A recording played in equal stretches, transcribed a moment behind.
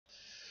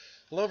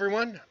Hello,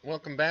 everyone.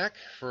 Welcome back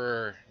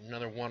for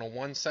another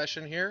 101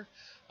 session here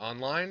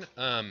online.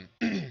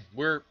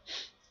 We're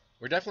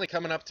we're definitely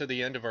coming up to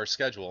the end of our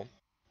schedule,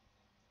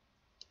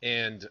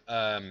 and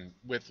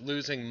with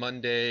losing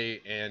Monday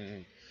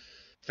and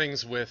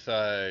things with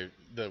the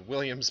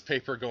Williams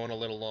paper going a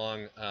little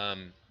long,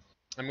 I'm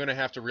going to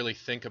have to really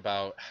think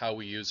about how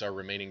we use our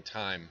remaining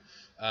time.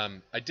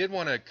 I did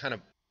want to kind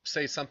of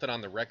say something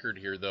on the record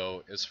here,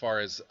 though, as far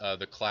as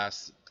the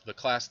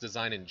class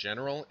design in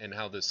general and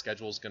how the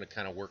schedule is going to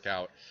kind of work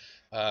out.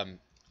 Um,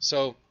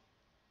 so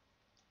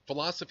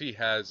philosophy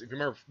has, if you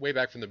remember way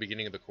back from the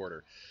beginning of the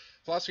quarter,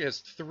 philosophy has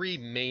three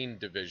main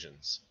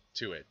divisions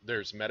to it.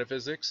 There's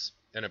metaphysics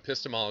and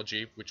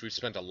epistemology, which we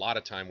spent a lot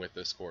of time with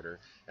this quarter,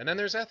 and then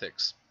there's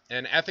ethics.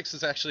 And ethics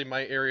is actually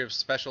my area of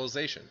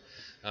specialization,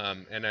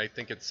 and I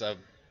think it's a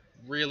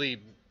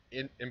really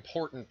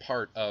important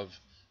part of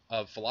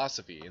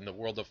philosophy. In the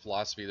world of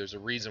philosophy, there's a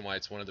reason why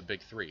it's one of the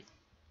big three.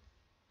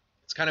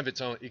 It's kind of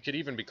its own. It could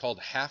even be called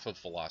half of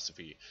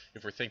philosophy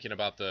if we're thinking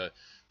about the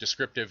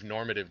descriptive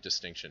normative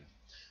distinction.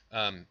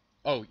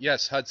 Oh,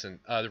 yes,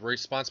 Hudson. The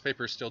response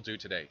paper is still due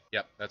today.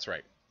 Yep, that's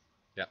right.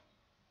 Yep.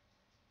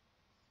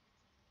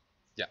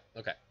 Yeah.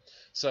 Okay.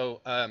 So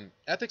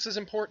ethics is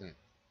important,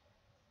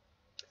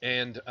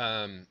 and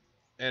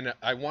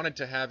I wanted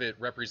to have it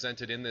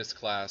represented in this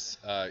class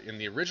in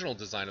the original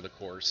design of the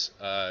course,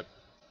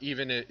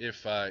 even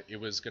if it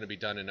was going to be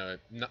done in a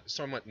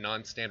somewhat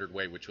non-standard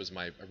way, which was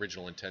my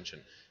original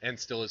intention, and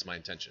still is my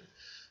intention.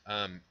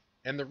 Um,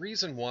 and the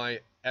reason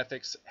why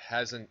ethics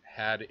hasn't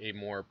had a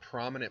more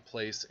prominent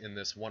place in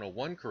this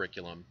 101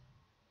 curriculum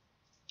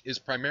is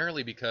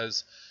primarily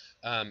because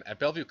at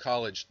Bellevue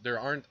College there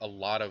aren't a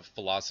lot of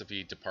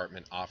philosophy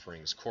department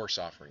offerings, course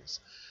offerings.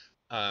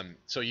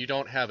 So you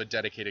don't have a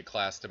dedicated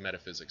class to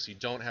metaphysics. You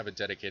don't have a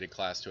dedicated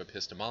class to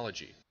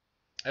epistemology.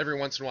 Every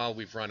once in a while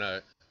we've run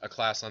a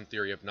class on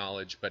theory of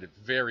knowledge, but it's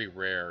very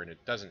rare and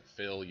it doesn't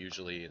fill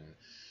usually, and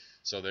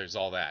so there's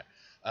all that.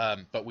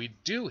 But we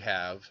do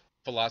have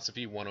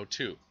Philosophy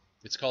 102.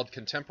 It's called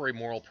Contemporary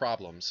Moral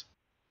Problems,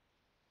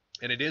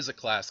 and it is a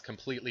class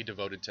completely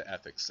devoted to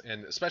ethics.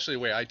 And especially the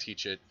way I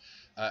teach it,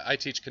 I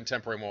teach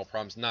contemporary moral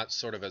problems not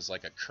sort of as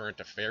like a current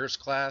affairs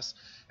class,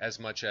 as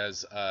much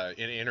as an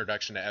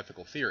introduction to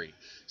ethical theory.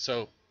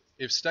 So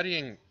if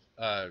studying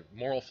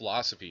moral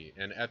philosophy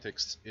and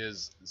ethics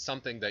is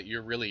something that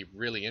you're really,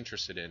 really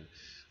interested in,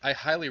 I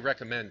highly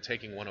recommend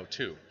taking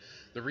 102.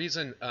 The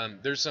reason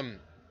there's some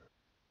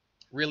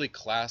really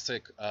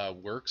classic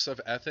works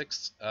of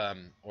ethics,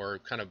 or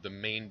kind of the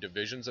main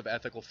divisions of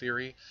ethical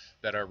theory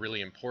that are really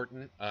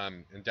important,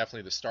 and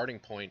definitely the starting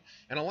point.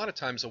 And a lot of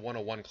times a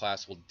 101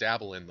 class will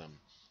dabble in them.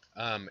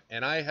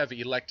 And I have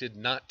elected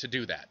not to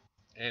do that.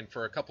 And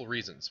for a couple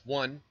reasons.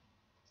 One,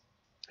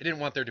 I didn't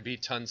want there to be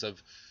tons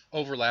of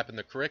overlap in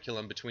the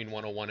curriculum between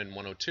 101 and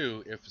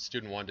 102 if a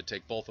student wanted to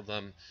take both of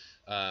them.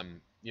 I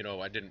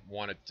didn't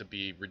want it to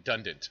be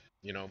redundant.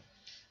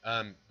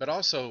 But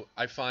also,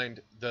 I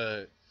find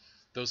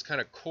those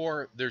kind of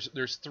core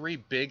there's three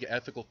big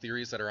ethical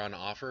theories that are on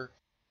offer.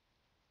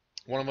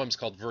 One of them is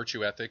called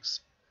virtue ethics.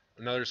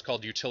 Another is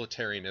called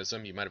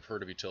utilitarianism. You might have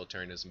heard of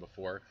utilitarianism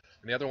before.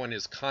 And the other one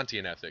is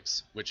Kantian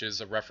ethics, which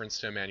is a reference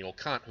to Immanuel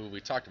Kant, who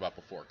we talked about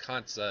before.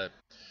 Kant's a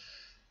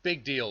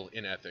big deal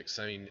in ethics.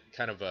 I mean,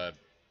 kind of a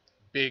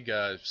big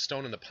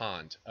stone in the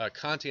pond.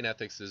 Kantian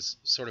ethics is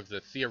sort of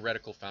the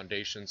theoretical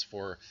foundations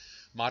for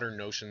modern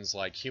notions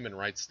like human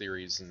rights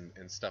theories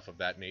and stuff of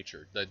that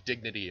nature. The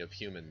dignity of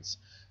humans,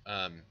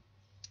 um,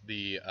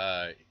 the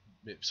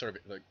sort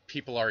of like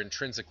people are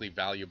intrinsically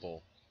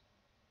valuable,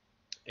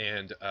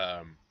 and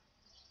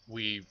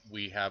we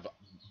have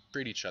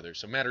treat each other.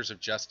 So matters of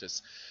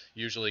justice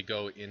usually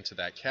go into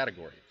that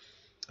category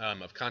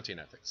of Kantian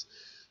ethics.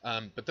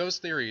 But those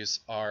theories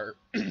are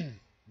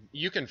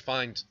you can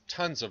find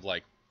tons of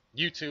like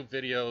YouTube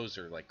videos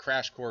or like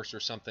Crash Course or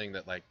something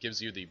that like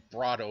gives you the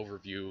broad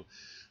overview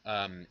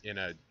in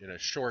a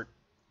short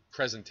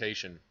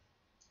presentation.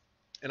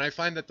 And I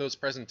find that those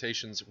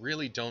presentations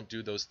really don't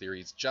do those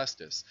theories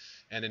justice,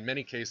 and in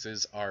many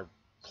cases are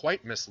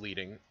quite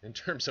misleading in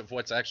terms of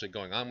what's actually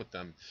going on with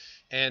them.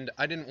 And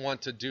I didn't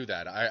want to do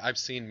that. I've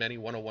seen many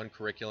 101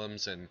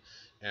 curriculums and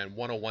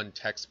 101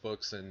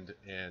 textbooks,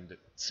 and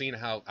seen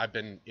how I've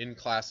been in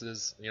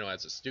classes,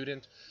 as a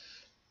student,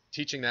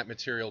 teaching that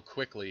material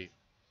quickly.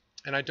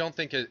 And I don't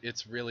think it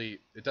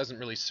doesn't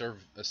really serve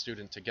a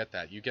student to get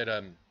that. You get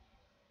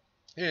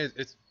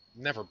it's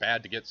never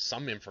bad to get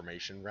some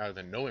information rather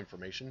than no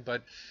information,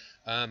 but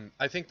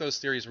I think those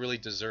theories really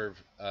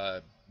deserve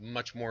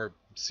much more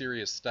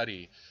serious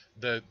study.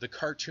 The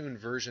cartoon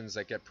versions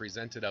that get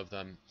presented of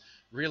them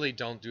really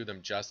don't do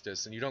them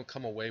justice, and you don't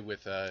come away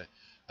with a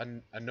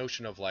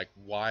notion of like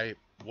why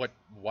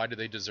do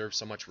they deserve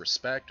so much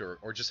respect,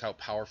 or just how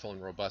powerful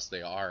and robust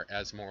they are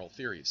as moral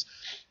theories.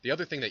 The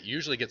other thing that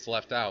usually gets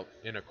left out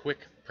in a quick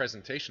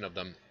presentation of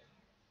them,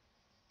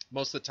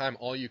 most of the time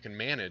all you can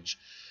manage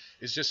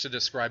is just to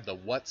describe the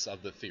what's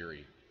of the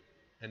theory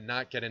and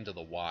not get into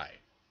the why.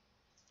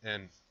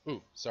 And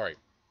ooh, sorry.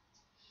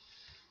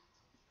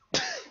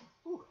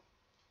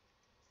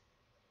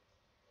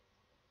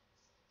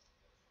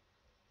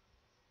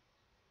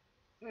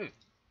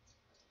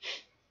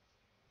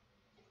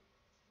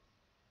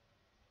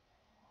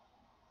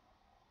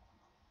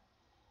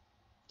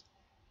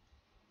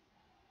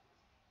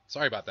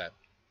 Sorry about that.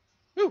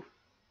 Whew.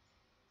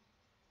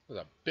 That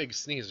was a big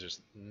sneeze, just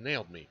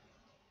nailed me.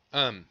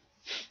 Um,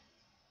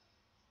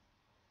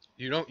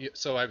 you don't.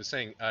 So I was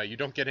saying, you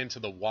don't get into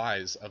the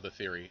whys of the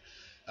theory.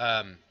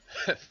 Um,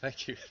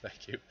 thank you,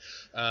 thank you.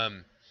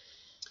 Um,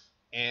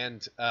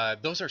 and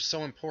those are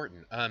so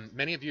important.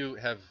 Many of you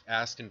have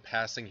asked in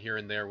passing here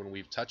and there when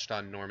we've touched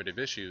on normative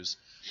issues,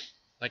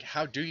 like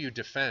how do you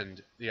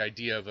defend the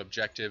idea of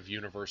objective,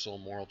 universal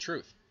moral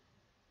truth?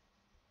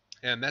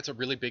 And that's a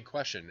really big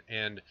question,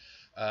 and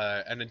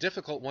a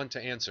difficult one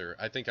to answer.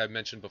 I think I've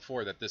mentioned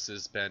before that this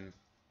has been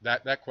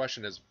that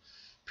question has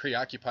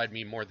preoccupied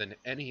me more than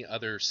any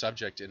other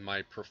subject in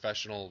my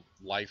professional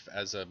life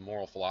as a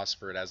moral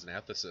philosopher and as an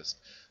ethicist.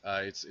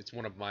 It's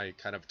one of my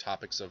kind of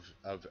topics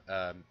of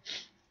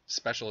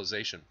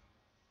specialization.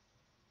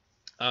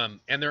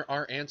 And there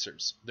are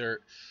answers. They're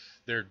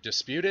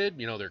disputed,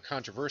 they're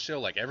controversial,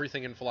 like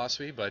everything in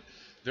philosophy, but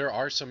there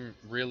are some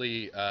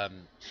really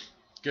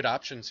good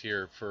options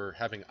here for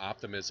having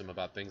optimism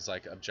about things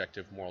like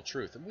objective moral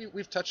truth. And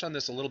we've touched on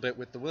this a little bit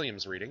with the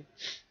Williams reading,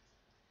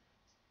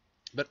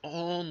 but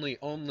only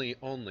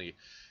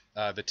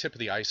the tip of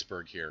the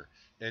iceberg here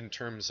in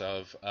terms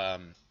of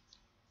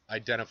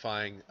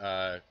identifying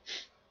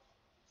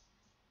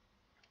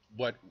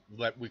what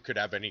we could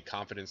have any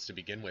confidence to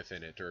begin with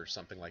in it or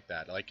something like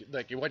that. Like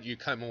what you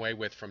come away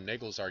with from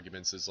Nagel's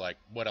arguments is like,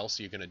 what else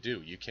are you going to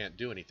do? You can't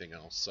do anything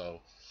else, so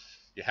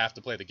you have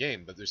to play the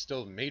game. But there's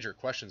still major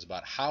questions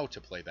about how to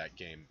play that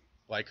game.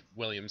 Like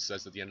Williams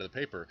says at the end of the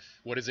paper,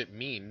 what does it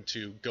mean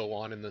to go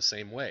on in the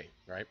same way,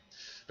 right?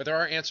 But there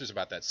are answers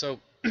about that. So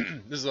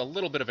this is a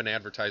little bit of an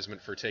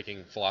advertisement for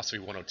taking Philosophy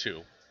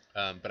 102.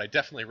 But I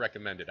definitely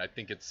recommend it. I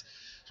think it's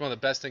one of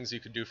the best things you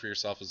could do for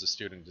yourself as a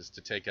student is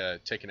to take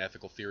an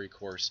ethical theory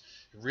course,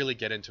 really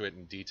get into it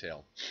in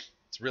detail.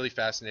 It's really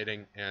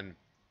fascinating and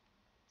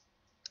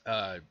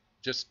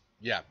just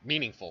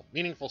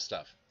meaningful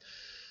stuff.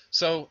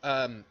 So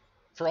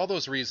for all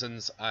those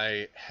reasons,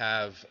 I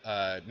have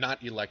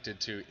not elected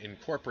to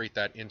incorporate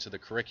that into the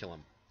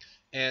curriculum.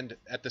 And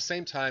at the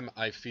same time,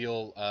 I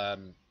feel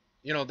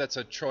that's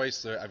a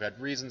choice. I've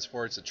had reasons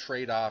for it. The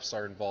trade-offs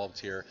are involved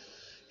here.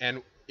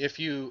 And if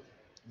you,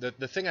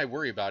 the thing I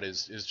worry about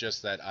is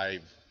just that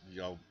I've,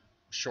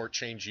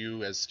 shortchange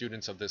you as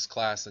students of this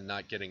class and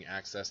not getting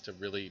access to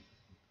really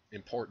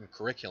important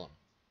curriculum.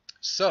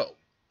 So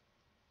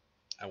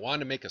I wanted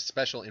to make a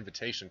special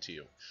invitation to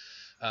you.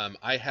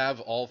 I have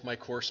all of my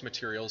course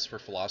materials for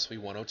Philosophy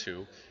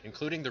 102,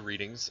 including the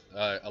readings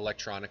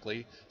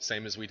electronically,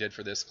 same as we did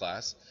for this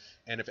class.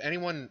 And if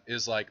anyone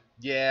is like,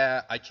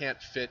 yeah, I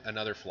can't fit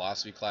another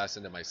philosophy class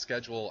into my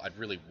schedule, I'd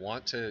really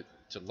want to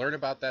learn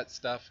about that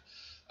stuff,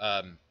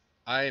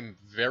 I'm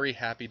very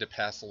happy to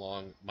pass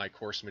along my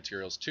course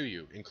materials to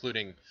you,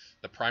 including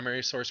the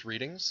primary source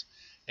readings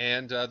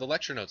and the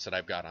lecture notes that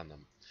I've got on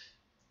them,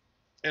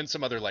 and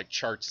some other like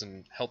charts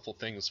and helpful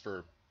things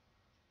for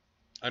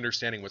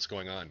understanding what's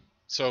going on.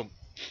 So,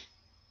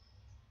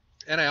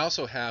 and I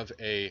also have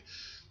a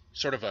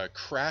sort of a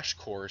crash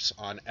course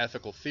on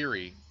ethical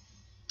theory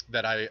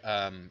that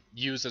I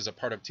use as a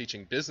part of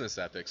teaching business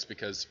ethics,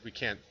 because we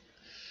can't,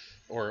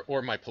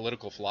 or my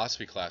political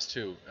philosophy class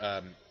too.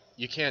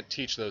 You can't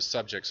teach those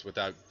subjects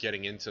without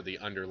getting into the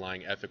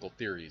underlying ethical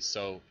theories.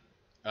 So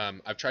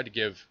I've tried to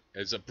give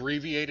as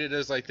abbreviated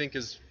as I think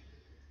is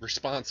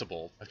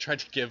responsible. I've tried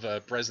to give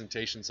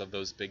presentations of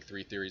those big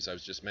three theories I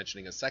was just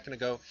mentioning a second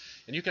ago,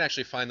 and you can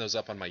actually find those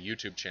up on my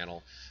YouTube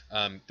channel.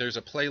 There's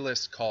a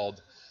playlist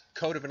called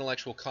Code of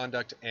Intellectual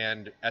Conduct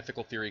and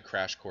Ethical Theory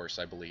Crash Course,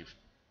 I believe.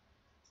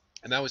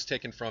 And that was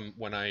taken from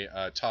when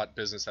I taught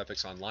business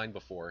ethics online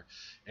before.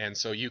 And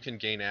so you can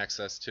gain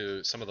access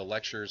to some of the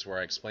lectures where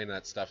I explain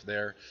that stuff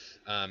there.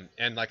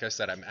 And like I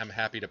said, I'm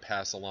happy to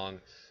pass along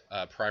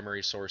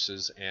primary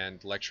sources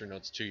and lecture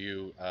notes to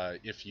you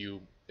if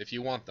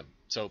you want them.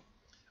 So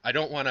I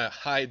don't want to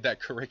hide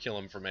that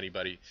curriculum from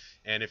anybody.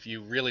 And if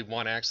you really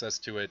want access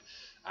to it,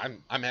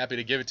 I'm happy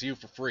to give it to you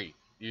for free.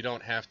 You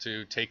don't have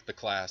to take the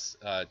class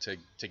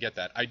to get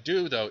that. I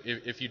do, though,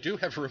 if you do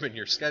have room in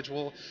your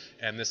schedule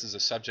and this is a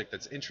subject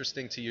that's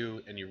interesting to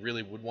you and you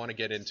really would want to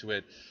get into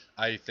it,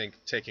 I think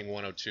taking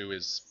 102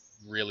 is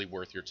really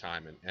worth your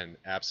time and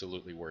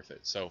absolutely worth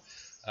it. So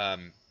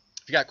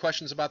if you got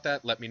questions about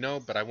that, let me know,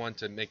 but I want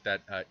to make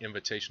that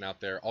invitation out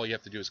there. All you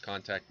have to do is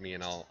contact me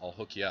and I'll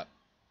hook you up.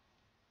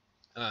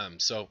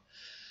 So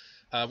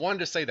I wanted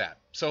to say that.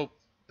 So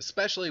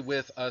especially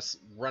with us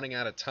running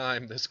out of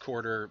time this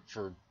quarter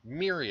for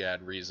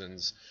myriad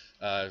reasons.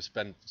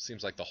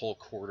 Seems like the whole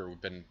quarter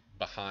we've been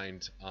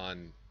behind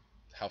on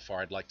how far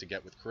I'd like to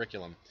get with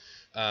curriculum.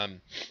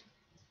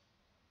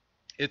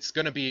 It's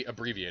going to be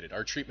abbreviated.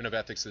 Our treatment of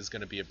ethics is going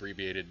to be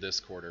abbreviated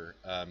this quarter,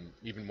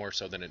 even more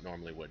so than it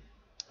normally would.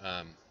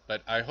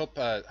 But I hope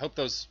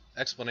those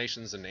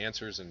explanations and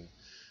answers and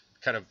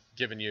kind of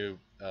giving you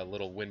a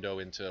little window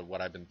into what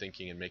I've been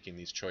thinking and making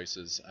these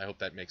choices. I hope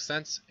that makes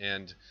sense,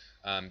 and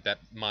that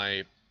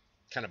my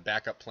kind of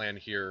backup plan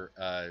here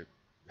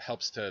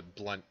helps to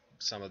blunt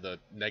some of the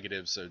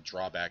negatives or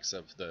drawbacks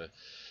of the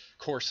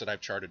course that I've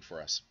charted for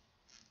us.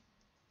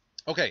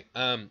 Okay.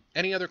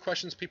 Any other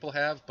questions people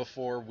have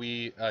before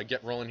we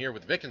get rolling here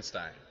with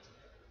Wittgenstein?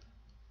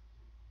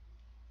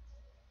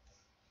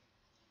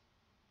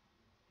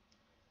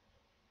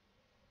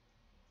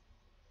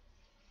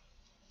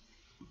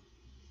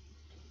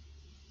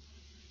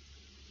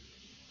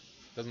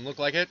 Doesn't look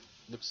like it.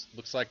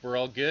 Looks like we're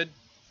all good.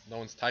 No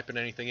one's typing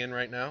anything in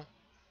right now.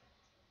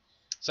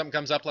 Something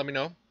comes up, let me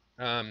know.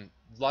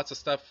 Lots of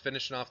stuff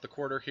finishing off the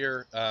quarter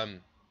here.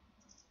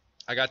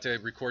 I got to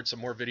record some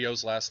more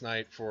videos last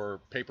night for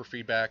paper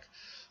feedback.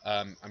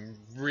 I'm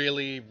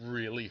really,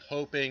 really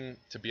hoping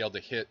to be able to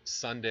hit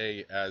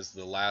Sunday as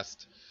the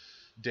last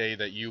day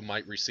that you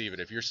might receive it.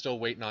 If you're still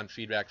waiting on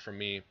feedback from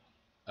me,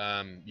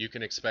 you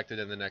can expect it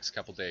in the next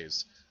couple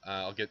days.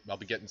 I'll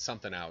be getting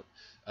something out.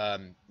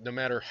 No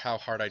matter how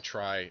hard I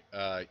try,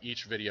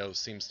 each video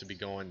seems to be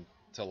going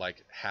to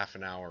like half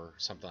an hour or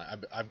something.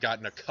 I've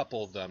gotten a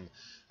couple of them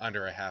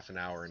under a half an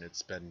hour, and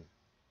it's been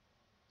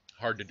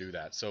hard to do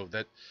that. So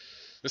that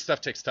this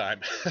stuff takes time,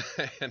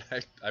 and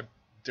I'm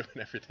doing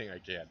everything I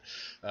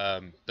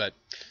can.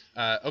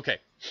 Okay,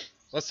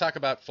 let's talk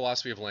about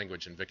philosophy of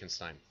language in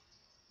Wittgenstein.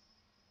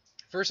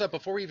 First up,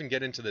 before we even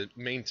get into the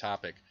main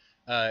topic,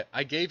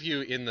 I gave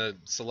you in the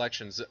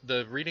selections,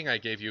 the reading I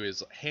gave you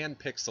is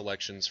hand-picked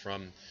selections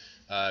from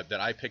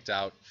that I picked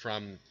out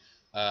from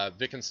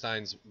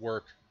Wittgenstein's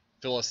work,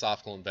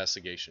 Philosophical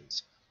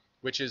Investigations,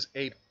 which is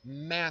a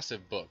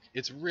massive book.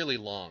 It's really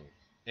long,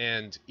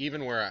 and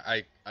even where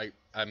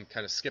I'm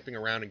kind of skipping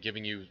around and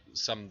giving you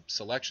some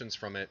selections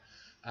from it,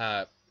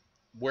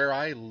 where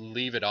I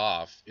leave it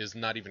off is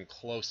not even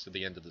close to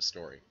the end of the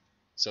story.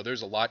 So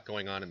there's a lot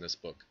going on in this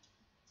book.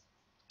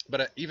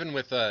 But even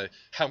with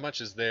how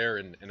much is there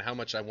and how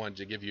much I wanted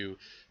to give you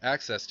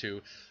access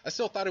to, I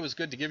still thought it was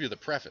good to give you the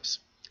preface.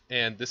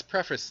 And this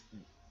preface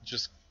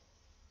just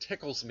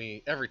tickles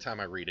me every time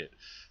I read it.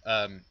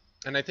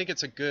 And I think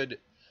it's a good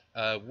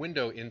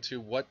window into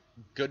what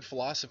good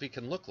philosophy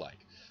can look like,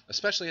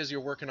 especially as you're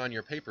working on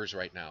your papers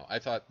right now. I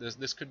thought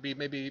this could be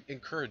maybe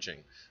encouraging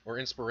or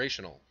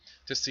inspirational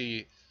to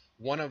see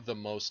one of the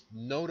most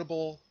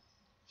notable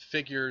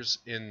figures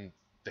in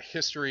the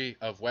history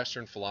of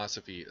Western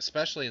philosophy,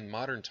 especially in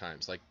modern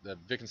times, like the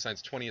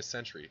Wittgenstein's 20th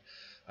century.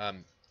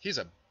 He's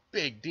a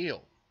big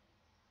deal.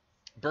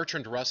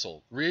 Bertrand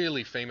Russell,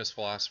 really famous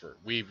philosopher.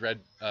 We read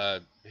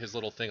his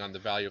little thing on the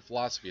value of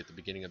philosophy at the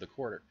beginning of the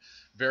quarter.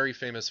 Very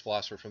famous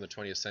philosopher from the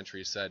 20th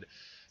century said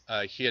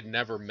he had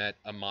never met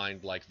a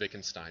mind like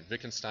Wittgenstein.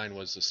 Wittgenstein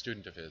was a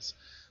student of his.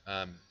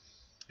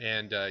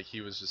 And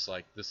he was just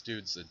like, this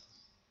dude's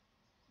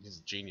he's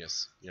a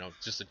genius,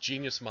 just a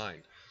genius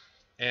mind.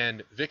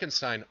 And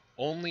Wittgenstein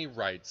only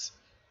writes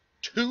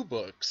 2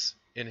 books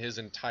in his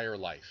entire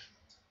life.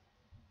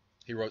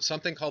 He wrote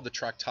something called the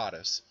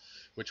Tractatus,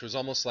 which was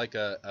almost like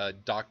a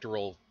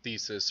doctoral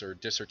thesis or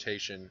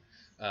dissertation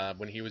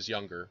when he was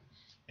younger,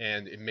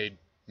 and it made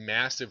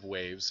massive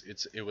waves.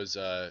 It was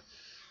a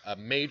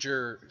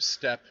major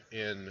step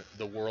in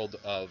the world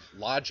of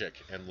logic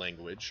and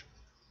language,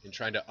 in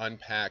trying to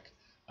unpack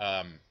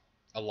a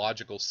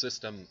logical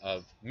system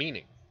of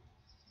meaning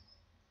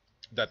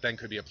that then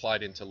could be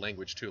applied into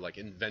language too, like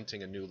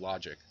inventing a new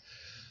logic.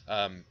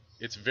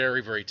 It's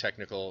very, very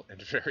technical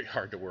and very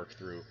hard to work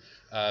through.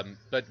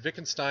 But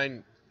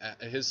Wittgenstein,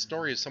 his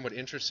story is somewhat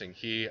interesting.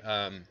 He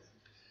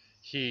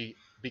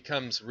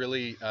becomes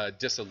really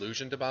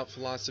disillusioned about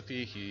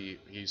philosophy.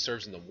 He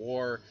serves in the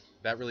war.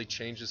 That really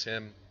changes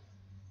him.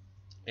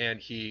 And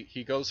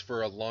he goes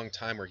for a long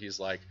time where he's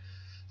like,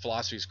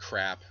 philosophy's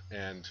crap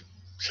and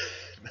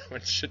no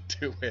one should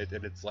do it,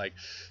 and it's like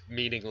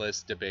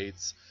meaningless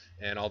debates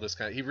and all this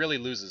he really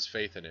loses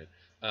faith in it.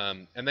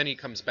 And then he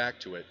comes back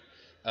to it,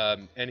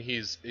 and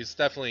he's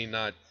definitely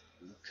not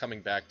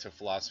coming back to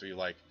philosophy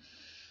like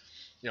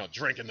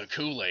drinking the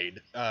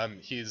Kool-Aid.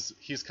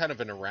 He's kind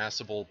of an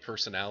irascible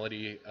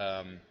personality.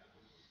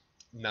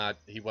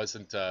 He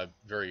wasn't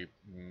very,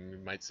 you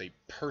might say,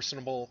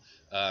 personable.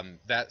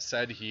 That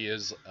said,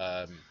 there's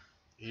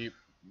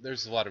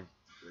a lot of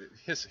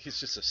he's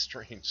just a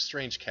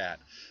strange cat.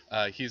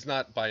 He's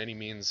not by any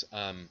means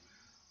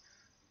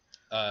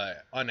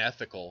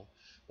unethical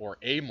or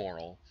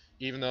amoral,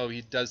 even though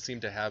he does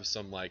seem to have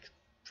some, like,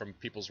 from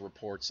people's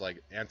reports,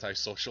 like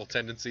antisocial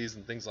tendencies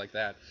and things like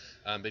that.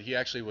 But he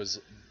actually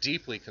was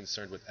deeply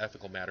concerned with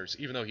ethical matters,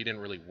 even though he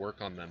didn't really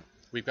work on them.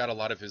 We've got a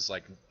lot of his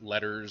like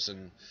letters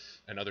and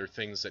other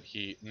things that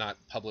not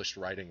published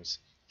writings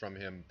from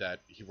him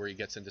where he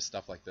gets into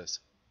stuff like this,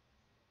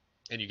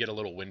 and you get a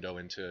little window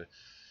into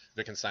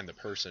Wittgenstein the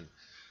person.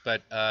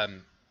 But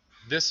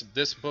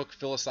this book,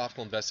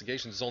 Philosophical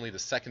Investigations, is only the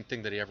second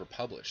thing that he ever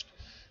published.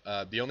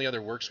 The only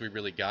other works we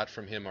really got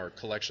from him are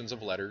collections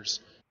of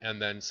letters and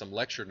then some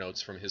lecture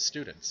notes from his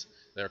students.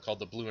 They're called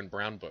the Blue and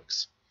Brown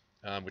books,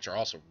 which are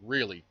also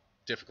really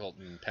difficult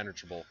and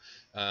impenetrable.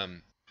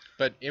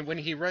 But when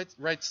he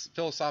writes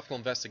Philosophical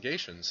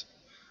Investigations,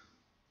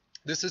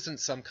 this isn't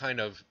some kind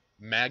of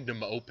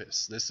magnum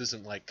opus. This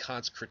isn't like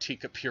Kant's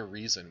Critique of Pure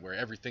Reason, where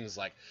everything's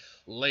like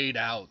laid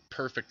out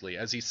perfectly.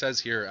 As he says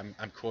here,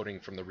 I'm quoting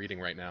from the reading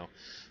right now.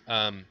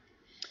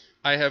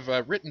 I have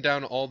written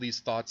down all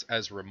these thoughts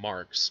as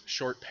remarks,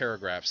 short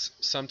paragraphs,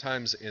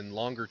 sometimes in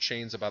longer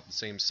chains about the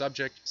same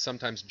subject,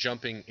 sometimes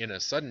jumping in a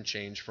sudden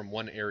change from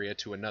one area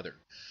to another.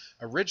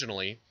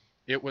 Originally,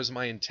 it was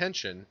my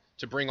intention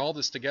to bring all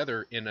this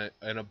together in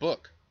a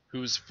book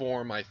whose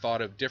form I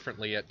thought of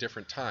differently at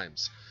different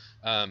times.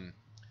 Um,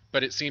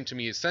 but it seemed to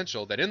me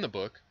essential that in the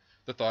book,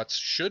 the thoughts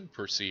should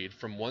proceed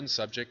from one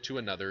subject to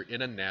another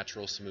in a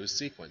natural, smooth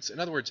sequence. In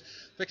other words,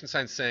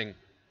 Wittgenstein's saying,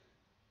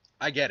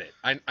 I get it.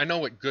 I know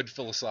what good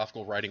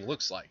philosophical writing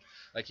looks like.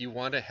 Like you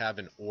want to have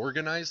an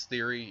organized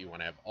theory. You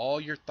want to have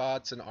all your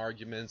thoughts and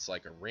arguments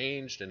like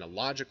arranged in a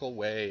logical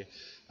way,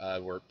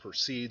 where it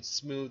proceeds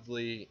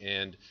smoothly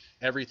and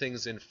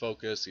everything's in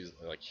focus. He's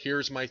like,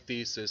 here's my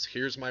thesis,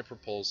 here's my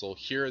proposal,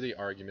 here are the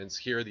arguments,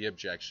 here are the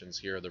objections,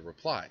 here are the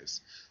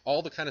replies.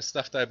 All the kind of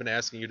stuff that I've been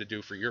asking you to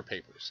do for your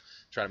papers.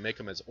 Try to make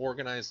them as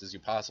organized as you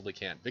possibly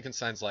can.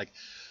 Wittgenstein's like,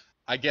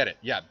 I get it.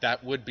 Yeah,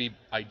 that would be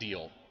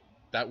ideal.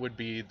 That would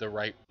be the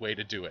right way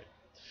to do it.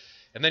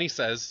 And then he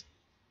says,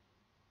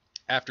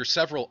 after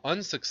several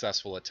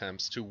unsuccessful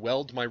attempts to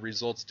weld my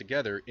results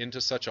together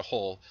into such a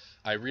whole,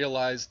 I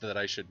realized that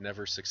I should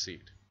never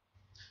succeed.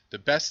 The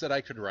best that I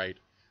could write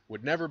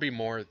would never be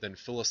more than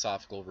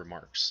philosophical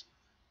remarks.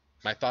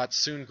 My thoughts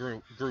soon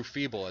grew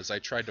feeble as I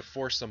tried to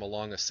force them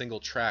along a single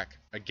track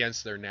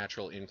against their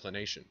natural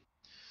inclination.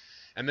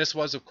 And this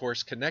was, of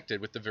course, connected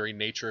with the very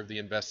nature of the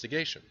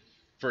investigation,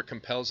 for it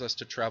compels us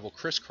to travel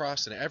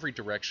crisscross in every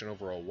direction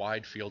over a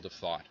wide field of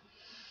thought.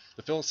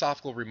 The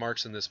philosophical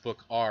remarks in this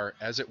book are,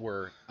 as it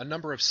were, a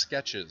number of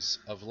sketches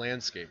of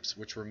landscapes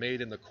which were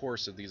made in the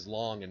course of these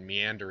long and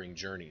meandering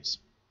journeys.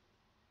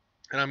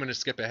 And I'm going to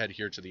skip ahead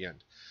here to the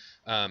end.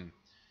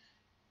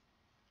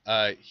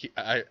 I'll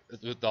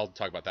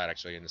talk about that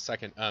actually in a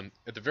second.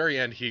 At the very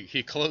end,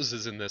 he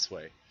closes in this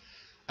way.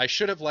 I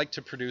should have liked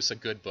to produce a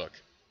good book.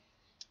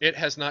 It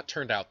has not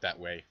turned out that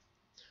way,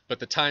 but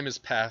the time is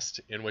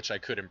past in which I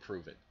could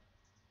improve it.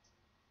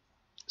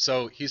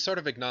 So he's sort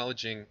of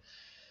acknowledging,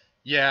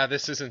 yeah,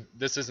 this isn't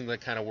the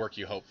kind of work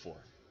you hope for,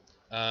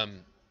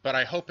 but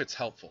I hope it's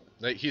helpful.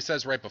 He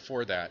says right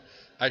before that,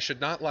 I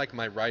should not like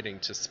my writing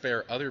to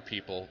spare other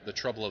people the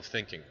trouble of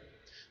thinking,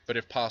 but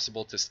if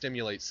possible to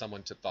stimulate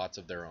someone to thoughts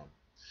of their own.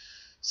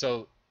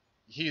 So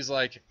he's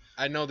like,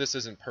 I know this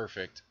isn't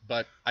perfect,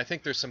 but I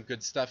think there's some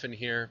good stuff in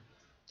here.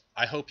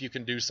 I hope you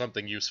can do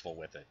something useful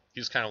with it.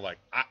 He's kind of like,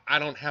 I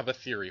don't have a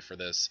theory for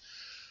this.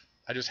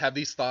 I just have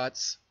these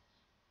thoughts.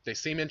 They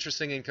seem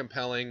interesting and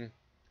compelling,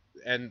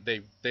 and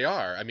they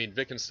are. I mean,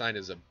 Wittgenstein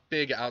is a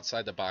big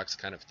outside-the-box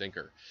kind of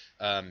thinker,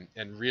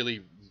 and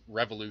really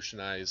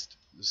revolutionized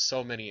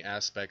so many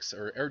aspects,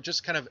 or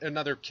just kind of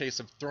another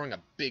case of throwing a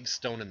big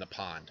stone in the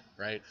pond,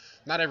 right?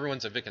 Not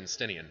everyone's a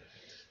Wittgensteinian,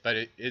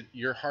 but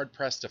you're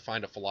hard-pressed to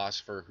find a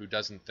philosopher who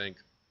doesn't think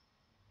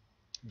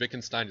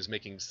Wittgenstein is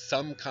making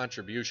some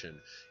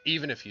contribution,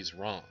 even if he's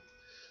wrong.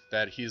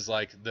 That he's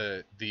like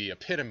the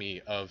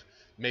epitome of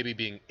maybe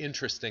being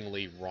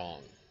interestingly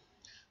wrong.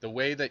 The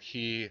way that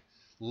he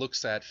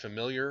looks at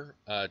familiar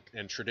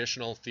and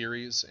traditional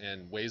theories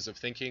and ways of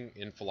thinking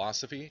in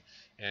philosophy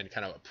and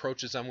kind of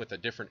approaches them with a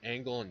different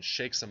angle and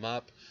shakes them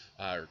up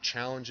or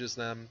challenges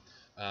them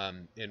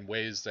in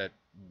ways that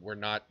were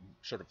not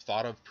sort of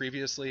thought of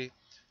previously,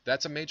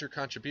 that's a major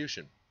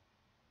contribution,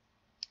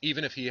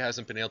 even if he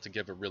hasn't been able to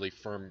give a really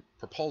firm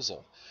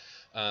proposal.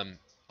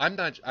 I'm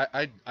not.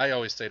 I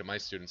always say to my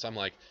students, I'm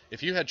like,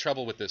 if you had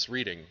trouble with this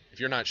reading, if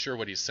you're not sure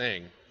what he's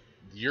saying,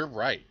 you're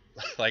right.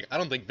 Like, I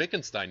don't think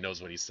Wittgenstein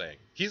knows what he's saying.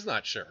 He's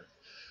not sure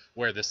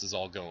where this is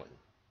all going,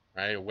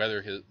 right? Or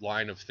whether his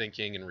line of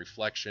thinking and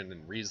reflection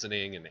and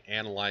reasoning and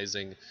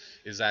analyzing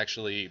is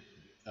actually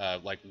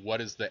like,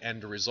 what is the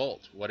end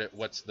result?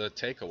 What's the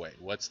takeaway?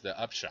 What's the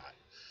upshot?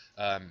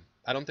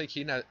 I don't think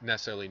he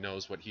necessarily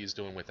knows what he's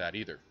doing with that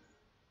either.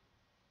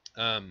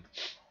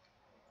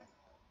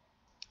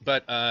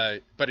 But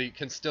he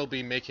can still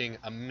be making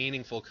a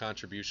meaningful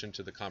contribution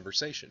to the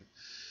conversation.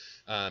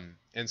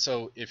 And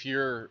so if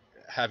you're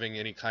having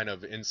any kind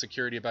of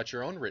insecurity about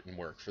your own written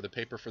work for the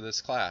paper for this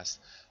class,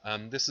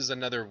 this is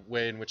another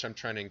way in which I'm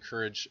trying to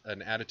encourage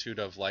an attitude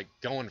of like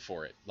going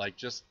for it. Like,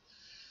 just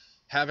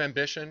have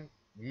ambition.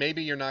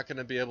 Maybe you're not going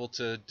to be able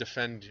to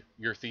defend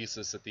your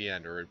thesis at the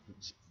end, or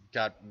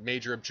got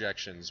major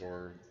objections,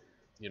 or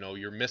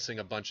you're missing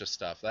a bunch of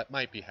stuff. That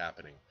might be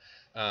happening.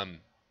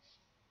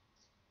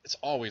 It's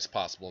always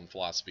possible in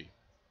philosophy,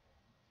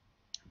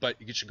 but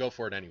you should go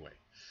for it anyway,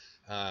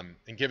 and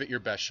give it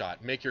your best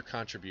shot. Make your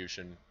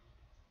contribution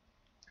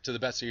to the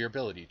best of your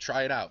ability.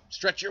 Try it out.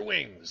 Stretch your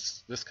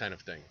wings. This kind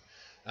of thing.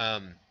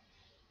 I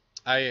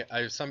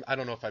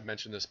don't know if I've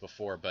mentioned this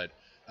before, but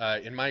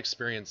in my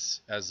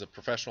experience as a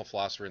professional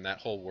philosopher in that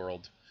whole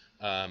world,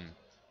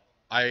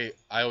 I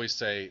always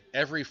say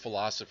every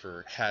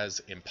philosopher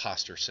has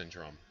imposter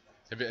syndrome.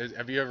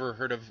 Have you ever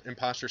heard of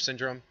imposter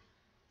syndrome?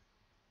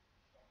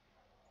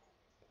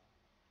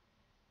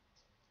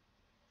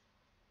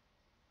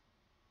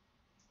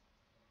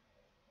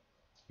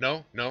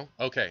 No? No?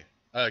 Okay.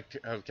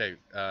 Okay.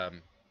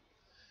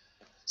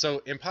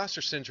 So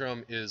imposter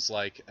syndrome is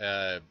like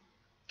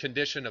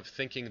condition of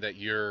thinking that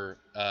you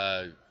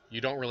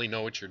don't really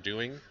know what you're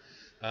doing,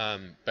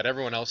 but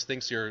everyone else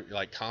thinks you're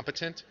like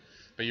competent,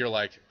 but you're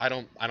like, I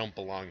don't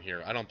belong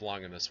here. I don't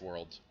belong in this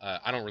world.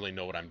 I don't really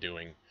know what I'm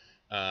doing.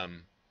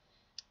 Um,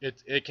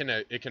 it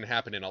can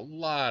happen in a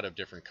lot of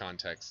different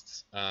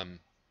contexts,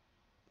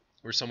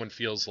 where someone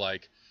feels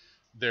like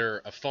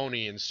they're a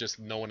phony and it's just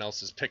no one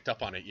else has picked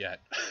up on it yet.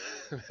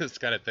 This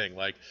kind of thing.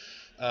 Like,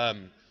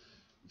 um,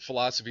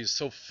 philosophy is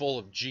so full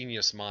of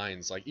genius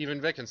minds. Like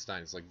even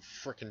Wittgenstein's like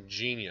freaking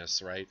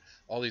genius, right?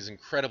 All these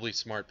incredibly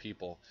smart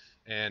people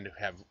and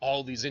have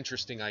all these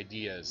interesting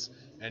ideas.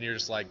 And you're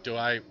just like,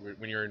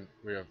 when you're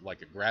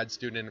like a grad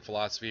student in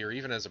philosophy, or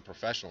even as a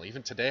professional,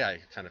 even today I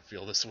kind of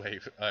feel this way.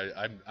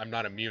 I'm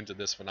not immune to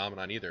this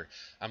phenomenon either.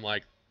 I'm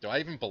like, do I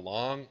even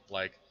belong?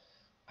 Like,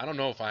 I don't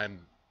know if I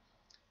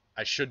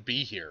should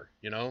be here,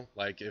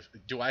 Like, if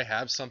do I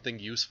have something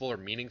useful or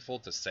meaningful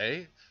to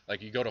say?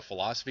 Like, you go to a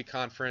philosophy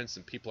conference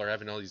and people are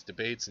having all these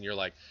debates and you're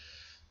like,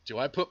 do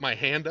I put my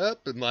hand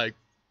up and like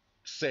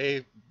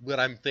say what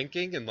I'm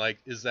thinking, and like,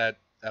 is that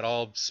at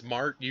all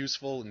smart,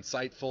 useful,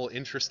 insightful,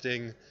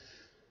 interesting?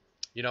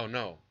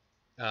 No,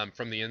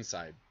 from the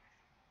inside.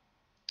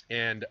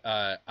 And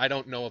I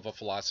don't know of a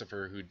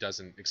philosopher who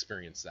doesn't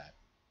experience that.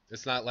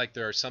 It's not like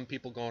there are some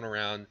people going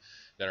around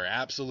that are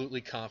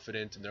absolutely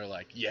confident and they're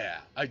like, yeah,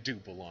 I do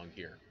belong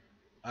here.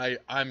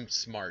 I'm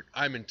smart.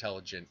 I'm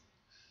intelligent,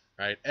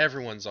 right?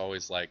 Everyone's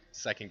always like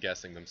second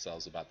guessing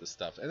themselves about this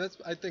stuff. And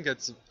I think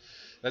that's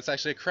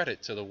actually a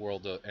credit to the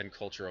world and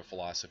culture of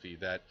philosophy,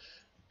 that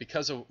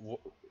because of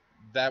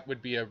that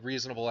would be a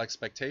reasonable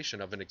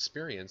expectation of an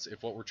experience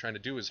if what we're trying to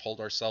do is hold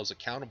ourselves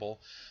accountable,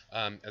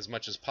 as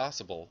much as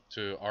possible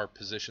to our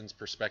positions,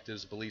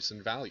 perspectives, beliefs,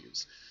 and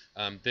values.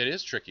 That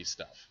is tricky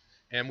stuff,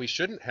 and we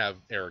shouldn't have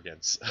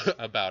arrogance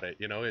about it.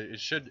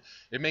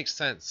 It makes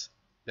sense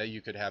that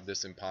you could have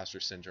this imposter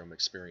syndrome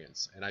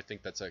experience, and I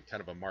think that's a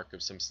kind of a mark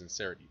of some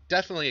sincerity.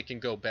 Definitely it can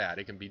go bad,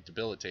 it can be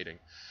debilitating,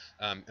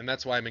 and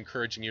that's why I'm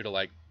encouraging you to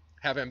like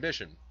have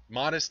ambition,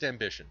 modest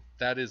ambition.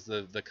 That is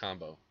the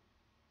combo.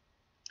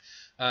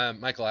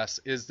 Michael asks,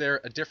 is there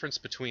a difference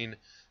between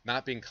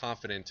not being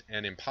confident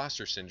and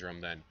imposter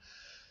syndrome then?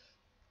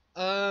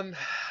 Um,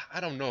 I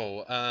don't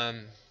know.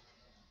 I'd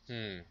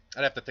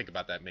have to think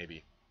about that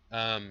maybe.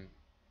 Um,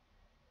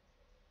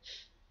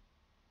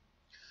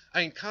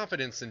 I mean,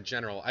 confidence in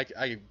general,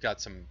 I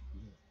got some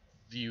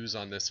views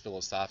on this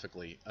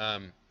philosophically.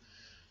 I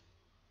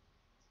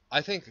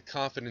think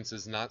confidence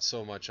is not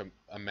so much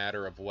a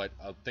matter of what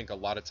I think a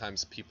lot of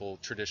times people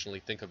traditionally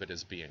think of it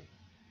as being.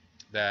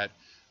 That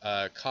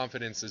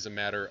confidence is a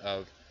matter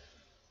of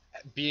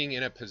being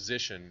in a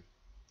position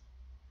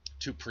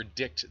to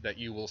predict that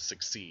you will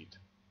succeed.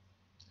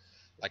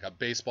 Like a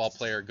baseball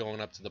player going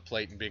up to the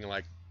plate and being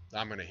like,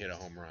 I'm going to hit a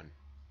home run.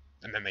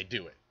 And then they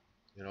do it.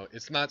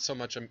 It's not so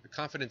much,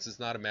 confidence is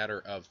not a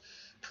matter of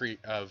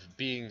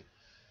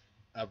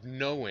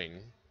knowing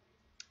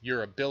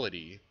your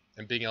ability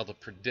and being able to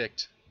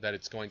predict that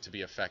it's going to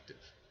be effective.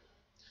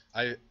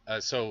 I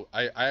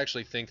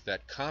actually think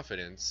that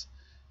confidence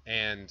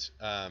and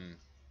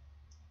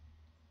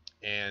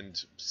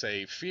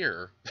say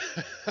fear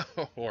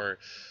or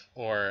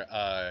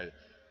a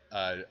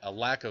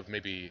lack of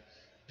maybe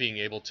being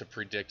able to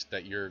predict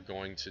that you're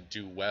going to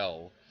do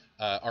well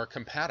are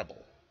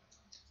compatible.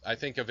 I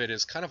think of it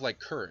as kind of like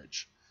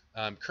courage.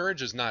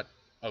 Courage is not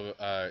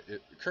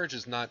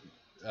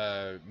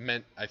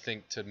meant, I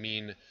think, to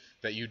mean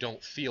that you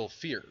don't feel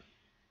fear,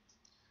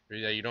 or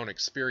that you don't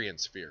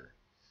experience fear.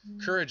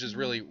 Courage is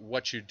really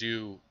what you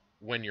do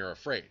when you're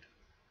afraid,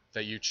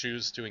 that you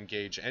choose to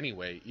engage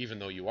anyway, even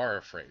though you are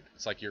afraid.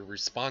 It's like your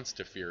response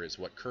to fear is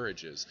what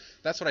courage is.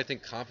 That's what I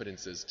think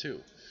confidence is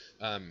too.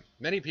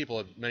 Many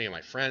of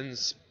my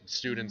friends,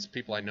 students,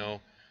 people I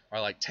know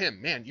are like,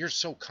 Tim, man, you're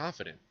so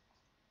confident.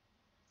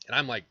 And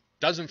I'm like,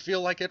 doesn't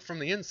feel like it from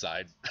the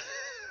inside.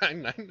 I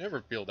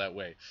never feel that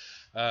way.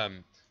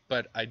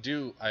 But I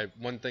do.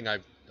 One thing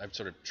I've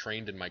sort of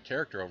trained in my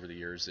character over the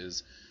years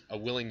is a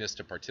willingness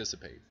to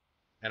participate,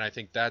 and I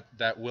think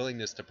that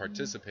willingness to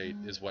participate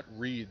is what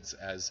reads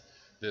as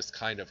this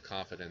kind of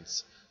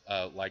confidence,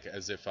 like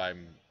as if I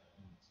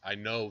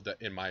know that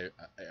in my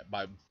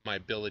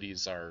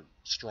abilities are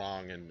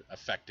strong and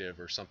effective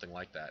or something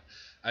like that.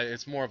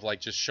 It's more of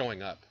like just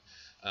showing up,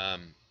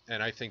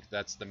 and I think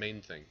that's the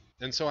main thing.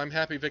 And so I'm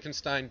happy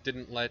Wittgenstein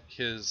didn't let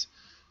his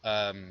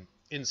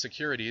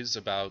insecurities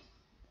about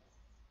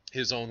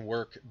his own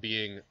work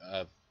being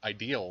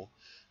ideal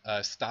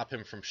stop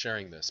him from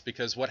sharing this.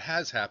 Because what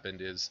has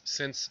happened is,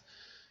 since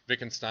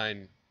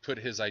Wittgenstein put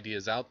his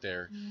ideas out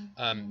there,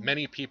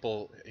 many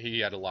people,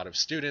 he had a lot of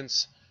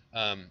students,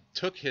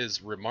 took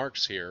his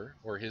remarks here,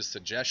 or his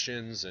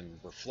suggestions and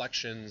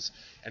reflections,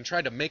 and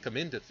tried to make them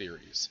into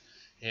theories.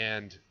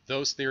 And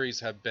those theories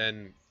have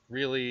been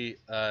really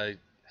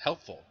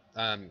helpful.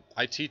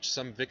 I teach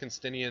some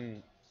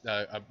Wittgensteinian,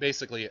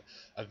 basically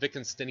a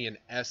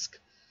Wittgensteinian-esque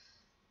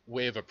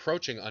way of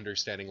approaching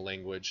understanding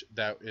language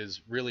that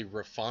is really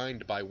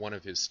refined by one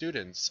of his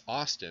students,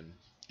 Austin,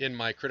 in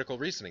my critical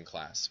reasoning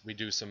class. We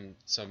do some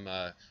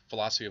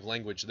philosophy of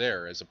language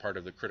there as a part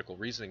of the critical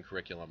reasoning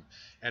curriculum,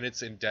 and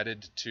it's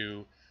indebted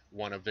to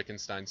one of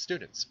Wittgenstein's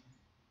students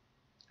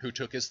who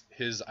took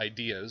his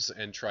ideas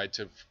and tried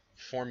to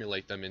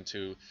formulate them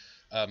into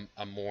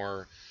a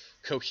more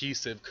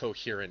cohesive,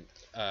 coherent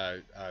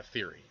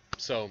theory.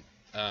 So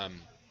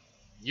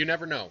you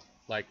never know.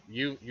 Like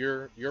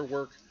your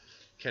work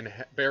can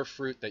bear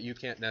fruit that you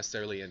can't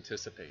necessarily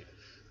anticipate.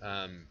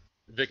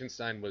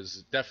 Wittgenstein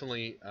was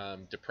definitely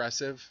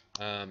depressive,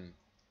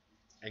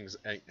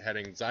 had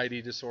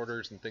anxiety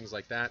disorders and things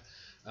like that,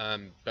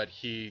 but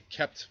he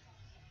kept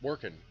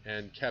working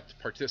and kept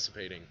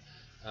participating,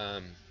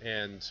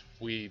 and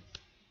we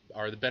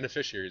are the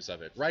beneficiaries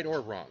of it, right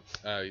or wrong.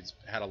 He's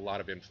had a lot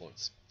of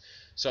influence.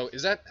 So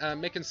is that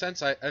making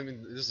sense? I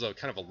mean, this is a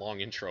kind of a long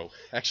intro,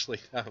 actually,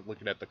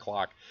 looking at the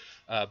clock,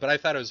 but I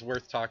thought it was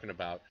worth talking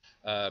about.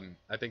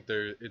 I think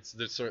it's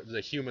the sort of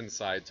the human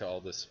side to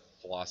all this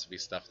philosophy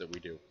stuff that we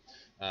do.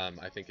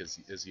 I think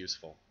is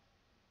useful.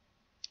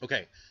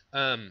 Okay,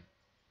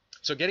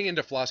 so getting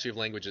into philosophy of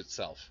language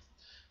itself.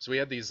 So we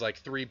have these like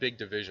three big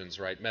divisions,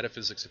 right?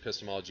 Metaphysics,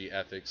 epistemology,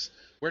 ethics.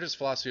 Where does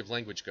philosophy of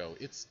language go?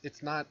 It's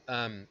not.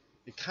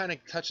 It kind of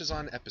touches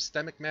on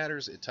epistemic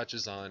matters. It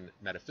touches on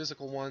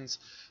metaphysical ones,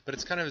 but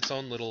it's kind of its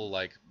own little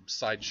like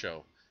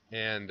sideshow,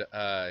 and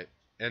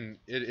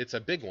it's a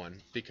big one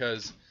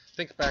because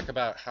think back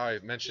about how I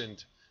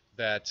mentioned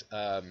that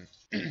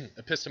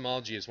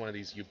epistemology is one of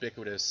these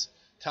ubiquitous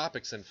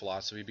topics in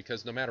philosophy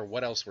because no matter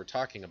what else we're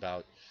talking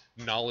about,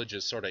 knowledge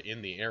is sort of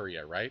in the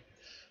area, right?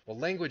 Well,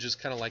 language is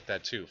kind of like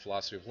that too,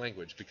 philosophy of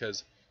language,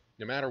 because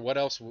no matter what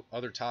else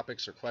other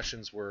topics or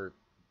questions we're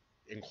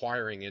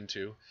inquiring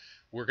into,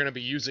 we're going to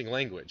be using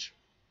language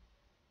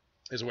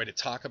as a way to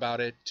talk about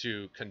it,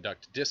 to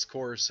conduct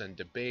discourse and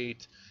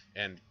debate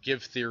and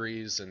give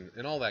theories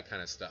and all that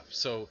kind of stuff.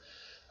 So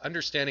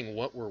understanding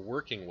what we're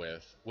working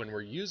with when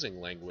we're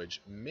using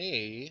language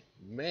may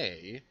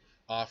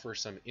offer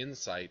some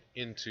insight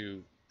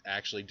into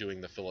actually doing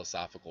the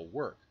philosophical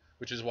work,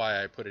 which is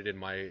why I put it in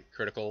my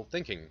critical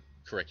thinking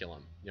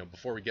curriculum. You know,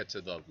 before we get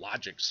to the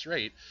logic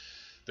straight,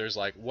 there's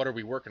like, what are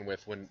we working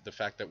with when the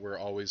fact that we're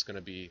always going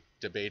to be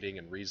debating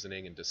and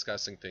reasoning and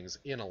discussing things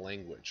in a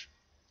language?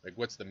 Like,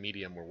 what's the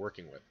medium we're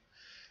working with?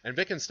 And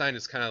Wittgenstein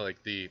is kind of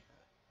like the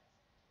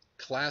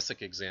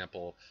classic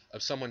example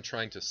of someone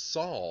trying to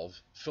solve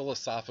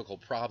philosophical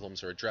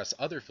problems or address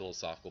other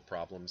philosophical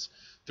problems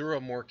through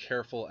a more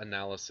careful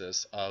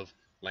analysis of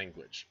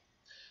language.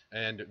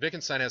 And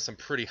Wittgenstein has some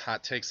pretty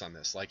hot takes on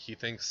this. Like, he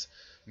thinks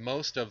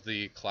most of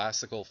the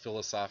classical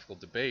philosophical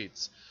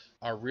debates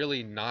are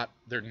really not,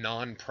 they're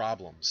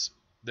non-problems.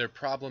 They're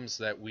problems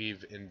that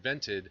we've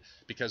invented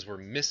because we're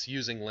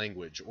misusing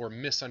language or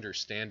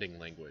misunderstanding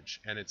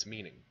language and its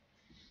meaning.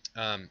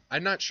 I'm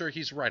not sure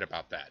he's right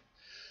about that,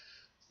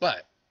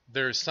 but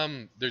there's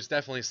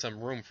definitely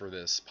some room for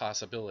this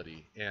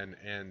possibility,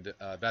 and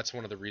that's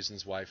one of the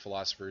reasons why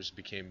philosophers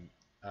became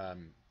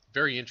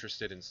very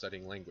interested in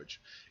studying language.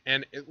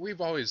 And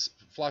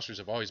philosophers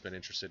have always been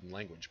interested in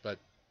language, but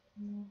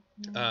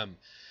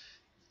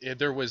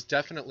there was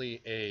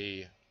definitely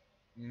a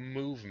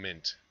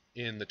movement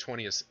in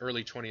the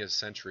early 20th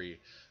century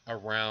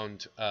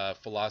around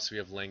philosophy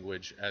of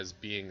language as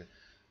being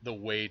the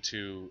way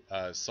to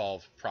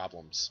solve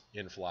problems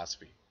in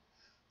philosophy.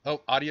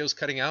 Oh, audio's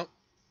cutting out.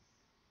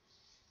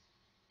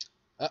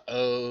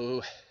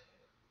 Uh-oh.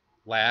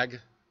 Lag.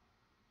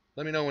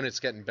 Let me know when it's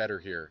getting better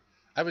here.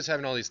 I was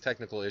having all these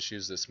technical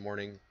issues this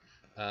morning,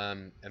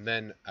 and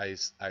then I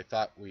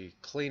thought we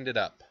cleaned it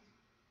up.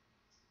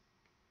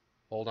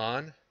 Hold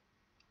on.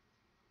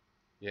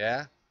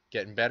 Yeah?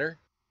 Getting better?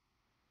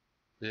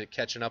 Is it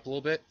catching up a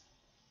little bit?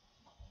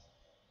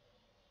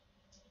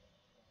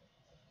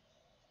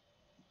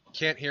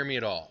 Can't hear me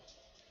at all.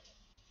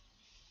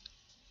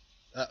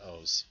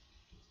 Uh-ohs.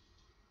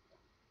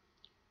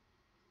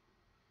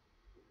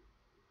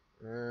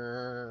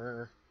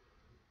 Oh,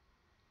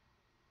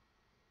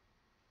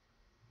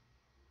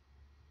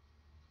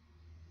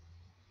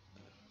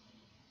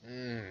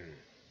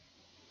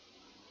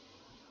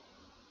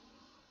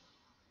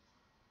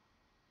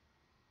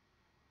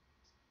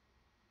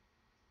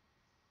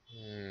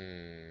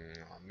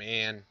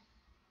 man.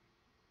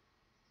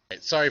 All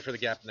right, sorry for the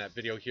gap in that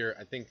video here.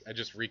 I think I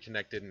just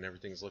reconnected and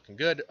everything's looking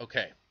good.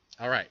 Okay.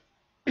 All right.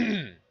 What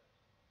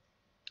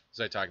was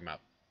I talking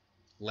about?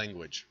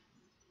 Language.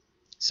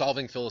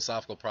 Solving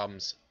philosophical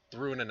problems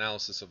through an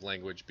analysis of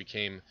language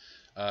became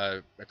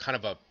a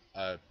kind of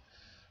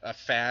a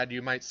fad,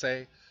 you might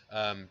say.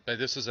 But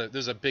this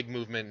is a big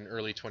movement in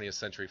early 20th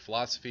century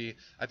philosophy.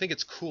 I think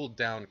it's cooled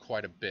down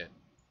quite a bit.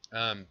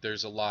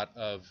 There's a lot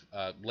of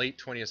late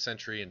 20th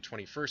century and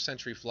 21st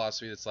century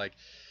philosophy that's like,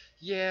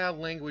 yeah,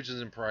 language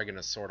isn't probably going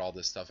to sort all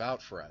this stuff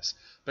out for us,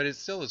 but it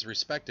still is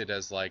respected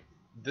as like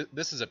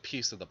this is a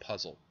piece of the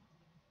puzzle.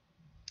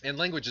 And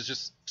language is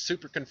just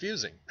super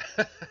confusing.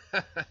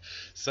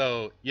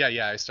 So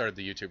yeah, I started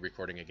the YouTube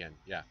recording again.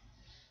 Yeah.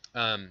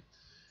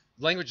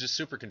 Language is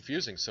super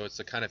confusing, so it's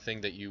the kind of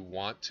thing that you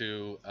want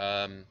to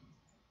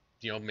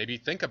maybe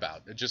think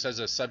about just as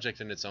a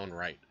subject in its own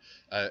right,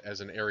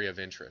 as an area of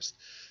interest.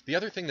 The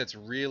other thing that's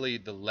really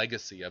the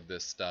legacy of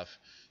this stuff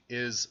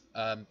is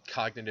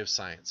cognitive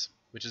science,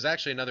 which is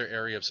actually another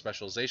area of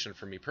specialization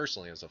for me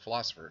personally as a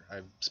philosopher.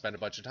 I've spent a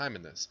bunch of time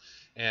in this,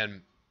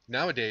 and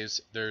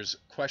nowadays there's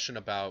question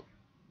about,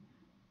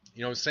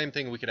 same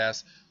thing we could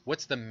ask,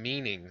 what's the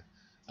meaning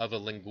of a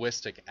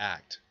linguistic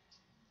act?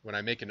 When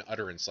I make an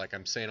utterance, like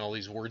I'm saying all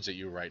these words at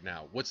you right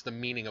now, what's the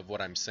meaning of what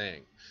I'm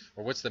saying?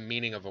 Or what's the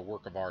meaning of a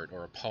work of art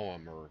or a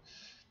poem or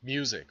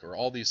music or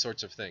all these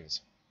sorts of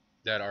things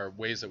that are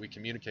ways that we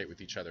communicate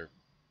with each other?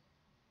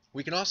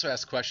 We can also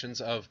ask questions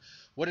of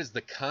what is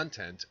the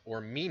content or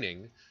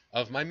meaning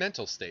of my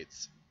mental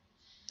states?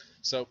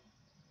 So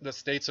the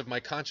states of my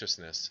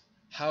consciousness,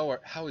 how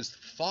is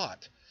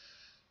thought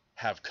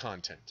have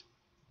content?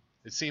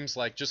 It seems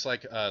like just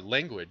like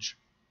language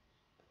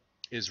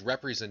is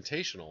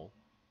representational,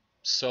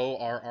 so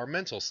are our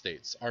mental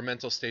states. Our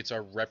mental states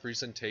are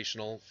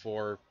representational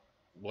for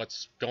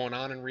what's going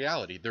on in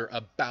reality. They're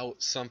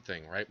about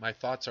something, right? My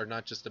thoughts are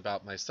not just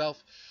about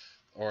myself,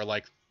 or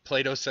like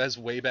Plato says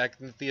way back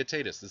in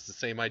Theaetetus, it's the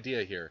same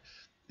idea here.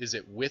 Is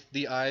it with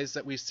the eyes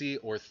that we see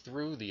or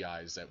through the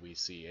eyes that we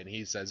see? And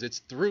he says it's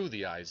through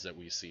the eyes that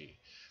we see.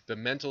 The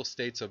mental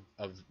states of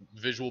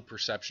visual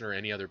perception or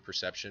any other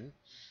perception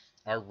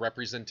are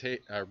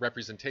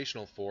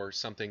representational for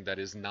something that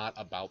is not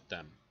about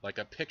them, like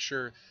a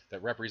picture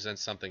that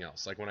represents something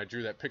else. Like when I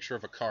drew that picture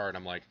of a car and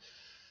I'm like,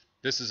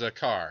 this is a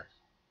car,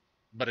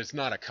 but it's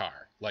not a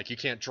car. Like you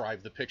can't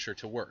drive the picture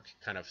to work,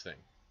 kind of thing.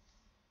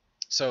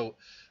 So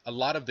a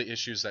lot of the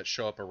issues that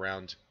show up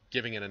around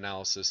giving an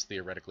analysis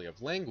theoretically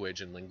of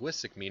language and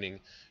linguistic meaning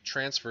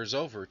transfers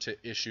over to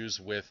issues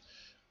with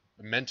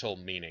mental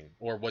meaning,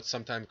 or what's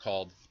sometimes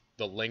called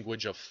the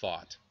language of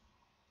thought.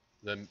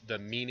 The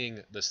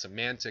meaning, the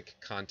semantic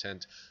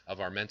content of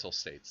our mental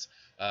states.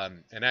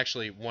 And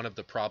actually, one of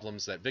the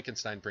problems that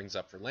Wittgenstein brings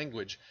up for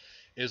language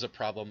is a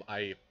problem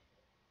I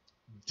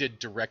did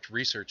direct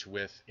research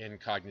with in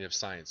cognitive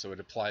science, so it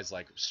applies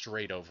like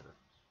straight over.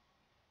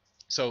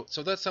 So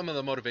that's some of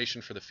the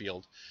motivation for the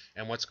field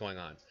and what's going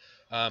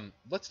on.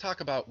 Let's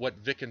talk about what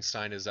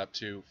Wittgenstein is up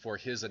to for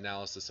his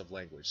analysis of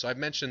language. So I've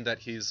mentioned that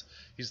he's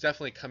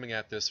definitely coming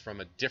at this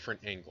from a different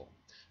angle,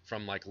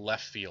 from like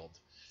left field.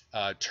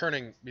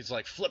 He's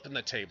like flipping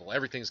the table.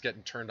 Everything's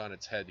getting turned on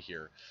its head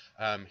here.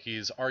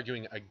 He's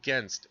arguing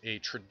against a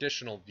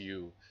traditional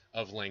view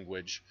of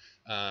language,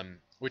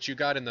 which you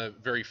got in the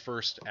very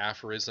first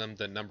aphorism.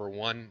 The number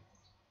one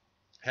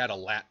had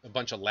a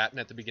bunch of Latin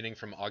at the beginning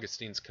from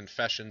Augustine's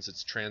Confessions.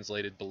 It's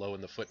translated below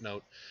in the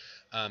footnote.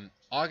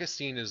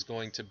 Augustine is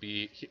going to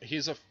be,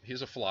 he's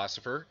a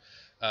philosopher.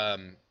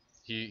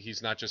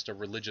 He's not just a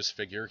religious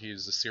figure.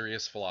 He's a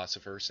serious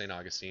philosopher, St.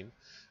 Augustine.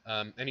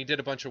 And he did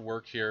a bunch of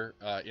work here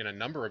in a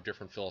number of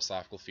different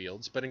philosophical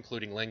fields, but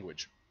including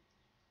language.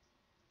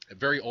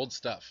 Very old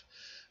stuff,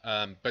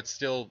 but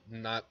still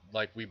not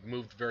like we've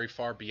moved very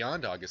far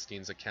beyond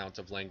Augustine's account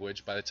of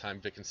language by the time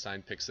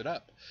Wittgenstein picks it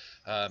up.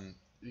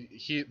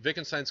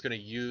 Wittgenstein's going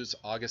to use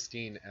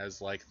Augustine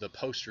as like the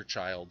poster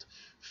child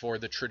for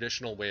the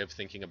traditional way of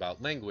thinking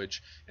about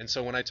language. And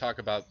so when I talk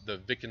about the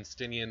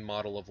Wittgensteinian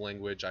model of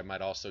language, I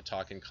might also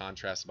talk in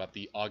contrast about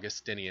the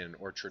Augustinian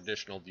or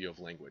traditional view of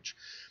language.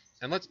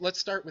 And let's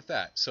start with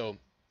that. So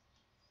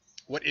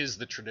what is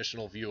the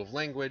traditional view of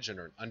language and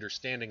an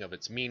understanding of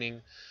its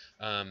meaning?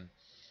 And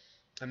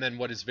then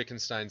what is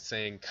Wittgenstein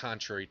saying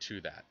contrary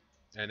to that?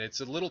 And it's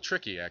a little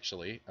tricky,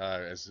 actually,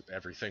 as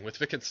everything with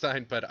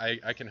Wittgenstein, but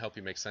I can help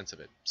you make sense of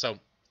it. So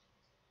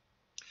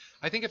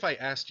I think if I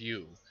asked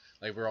you,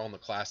 like we're all in the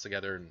class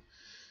together and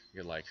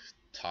you like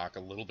talk a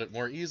little bit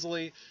more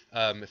easily,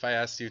 if I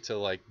asked you to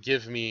like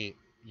give me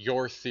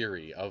your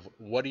theory of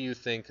what do you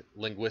think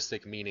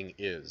linguistic meaning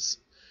is,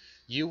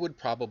 you would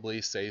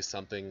probably say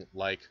something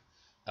like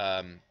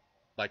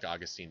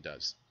Augustine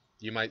does.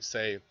 You might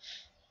say,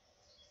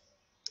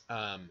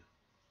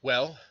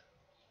 well,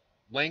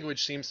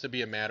 language seems to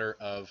be a matter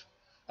of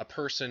a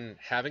person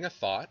having a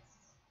thought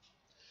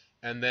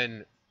and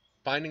then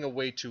finding a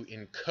way to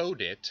encode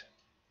it,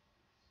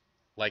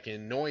 like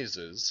in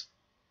noises,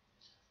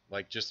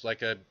 like just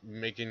like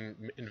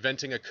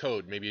inventing a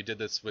code. Maybe you did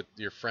this with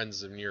your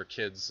friends and your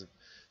kids'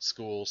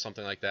 school,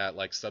 something like that,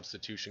 like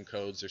substitution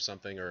codes or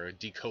something, or a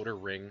decoder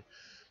ring.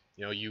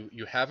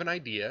 You have an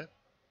idea,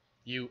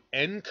 you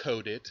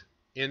encode it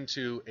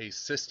into a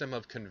system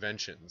of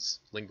conventions,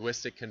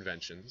 linguistic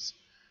conventions,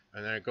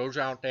 and then it goes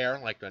out there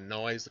like the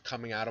noise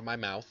coming out of my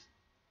mouth.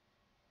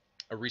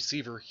 A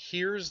receiver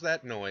hears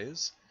that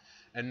noise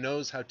and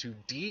knows how to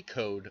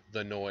decode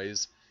the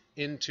noise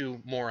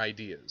into more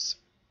ideas.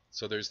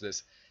 So there's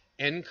this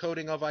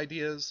encoding of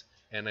ideas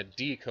and a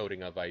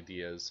decoding of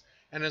ideas.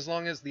 And as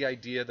long as the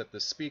idea that the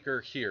speaker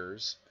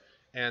hears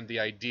and the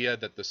idea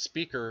that the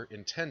speaker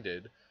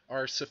intended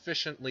are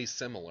sufficiently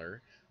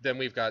similar, then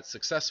we've got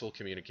successful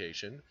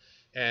communication.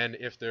 And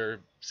if they're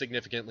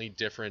significantly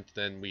different,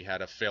 then we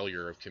had a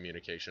failure of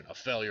communication. A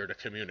failure to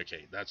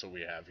communicate. That's what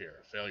we have here.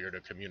 A failure to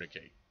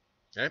communicate.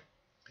 Okay?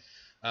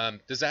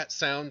 Does that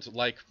sound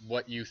like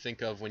what you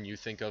think of when you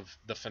think of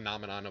the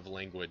phenomenon of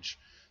language,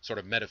 sort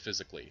of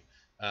metaphysically?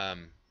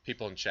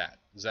 People in chat,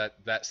 does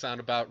that sound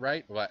about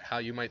right? What, how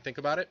you might think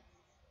about it,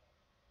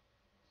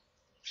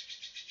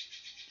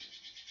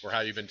 or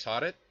how you've been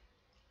taught it?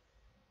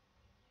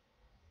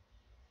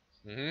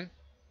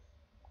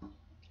 Mm-hmm.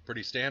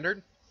 Pretty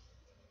standard.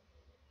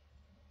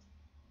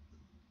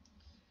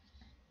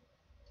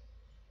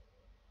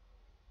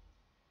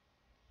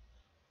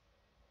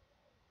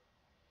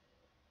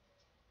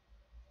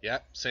 Yeah,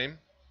 same.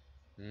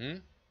 Mm-hmm.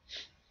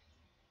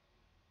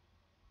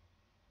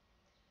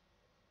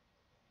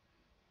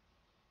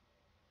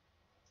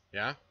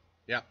 Yeah,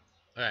 yeah.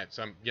 All right,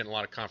 so I'm getting a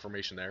lot of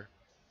confirmation there.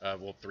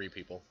 Well, three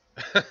people.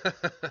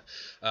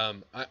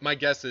 My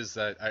guess is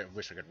that I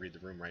wish I could read the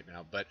room right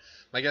now, but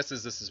my guess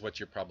is this is what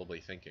you're probably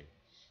thinking.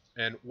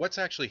 And what's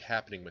actually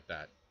happening with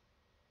that?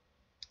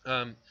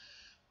 Um,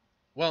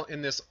 well,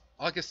 in this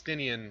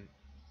Augustinian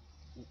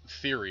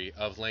theory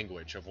of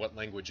language, of what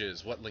language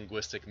is, what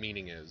linguistic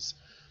meaning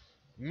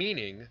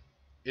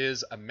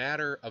is a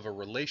matter of a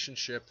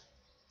relationship,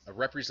 a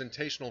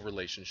representational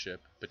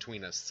relationship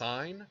between a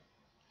sign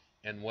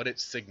and what it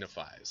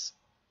signifies.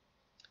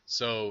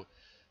 So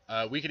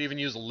we could even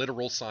use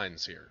literal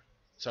signs here.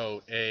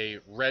 So a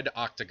red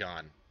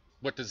octagon,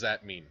 what does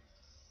that mean?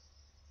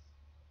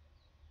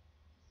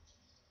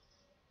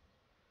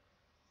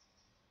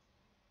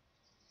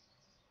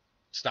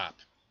 Stop.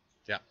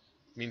 Yeah,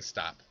 it means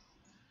stop.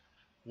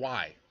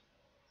 Why?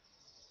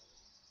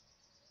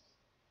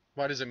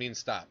 Why does it mean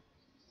stop?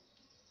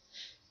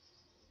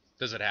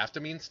 Does it have to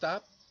mean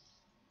stop?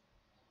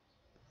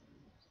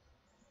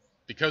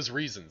 Because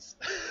reasons.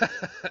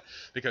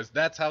 Because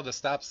that's how the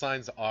stop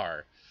signs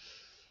are.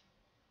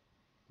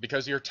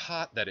 Because you're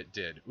taught that it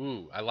did.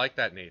 Ooh, I like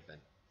that, Nathan.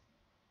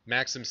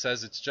 Maxim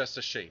says it's just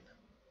a shape.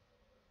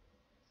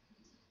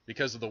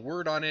 Because of the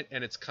word on it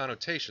and its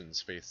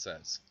connotations, Faith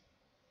says.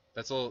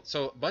 That's all.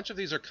 So a bunch of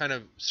these are kind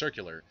of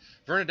circular.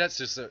 Bernadette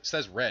just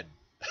says red.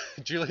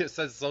 Julia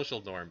says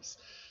social norms.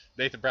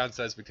 Nathan Brown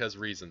says because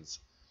reasons.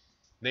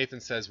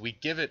 Nathan says we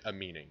give it a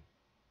meaning.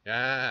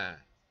 Yeah.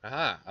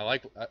 Aha. I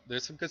like.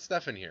 There's some good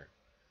stuff in here.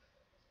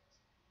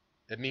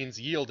 It means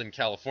yield in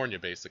California,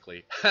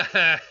 basically.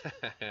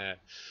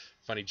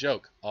 Funny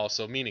joke.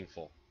 Also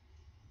meaningful.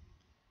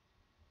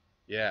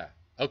 Yeah.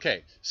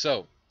 Okay.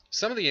 So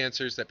some of the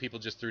answers that people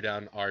just threw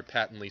down are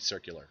patently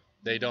circular.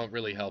 They don't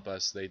really help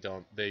us. They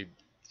don't. They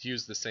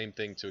use the same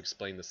thing to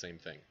explain the same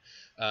thing.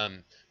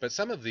 But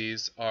some of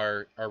these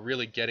are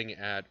really getting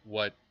at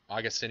what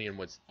Augustine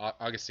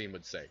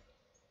would say,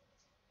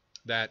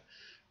 that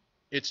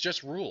it's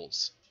just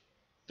rules.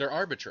 They're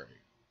arbitrary.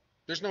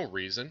 There's no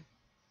reason.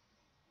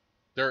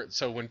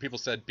 So when people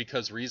said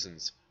because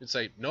reasons, you'd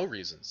say no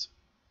reasons.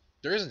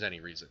 There isn't any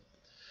reason.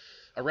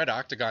 A red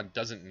octagon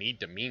doesn't need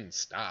to mean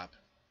stop.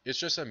 It's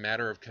just a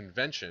matter of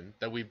convention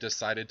that we've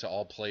decided to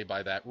all play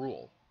by that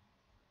rule.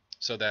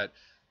 So that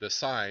the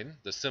sign,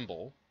 the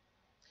symbol,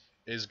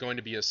 is going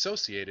to be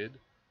associated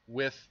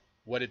with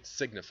what it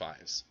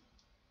signifies.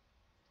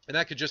 And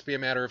that could just be a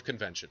matter of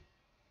convention.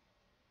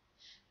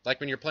 Like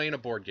when you're playing a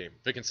board game.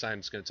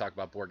 Wittgenstein's going to talk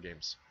about board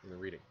games in the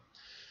reading.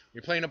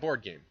 You're playing a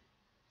board game.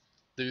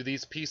 Do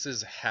these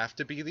pieces have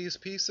to be these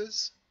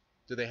pieces?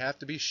 Do they have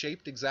to be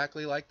shaped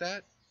exactly like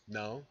that?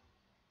 No.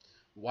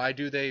 Why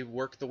do they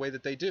work the way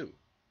that they do?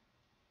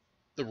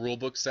 The rule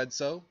book said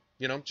so.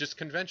 Just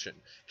convention.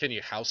 Can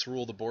you house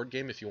rule the board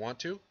game if you want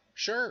to?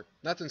 Sure.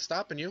 Nothing's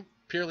stopping you.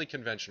 Purely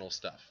conventional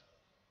stuff.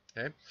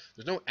 Okay?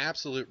 There's no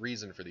absolute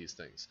reason for these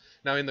things.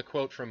 Now, in the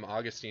quote from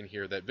Augustine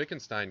here that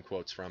Wittgenstein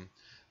quotes from,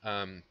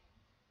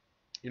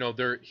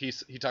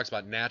 he talks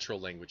about natural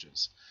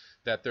languages,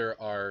 that there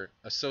are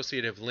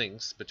associative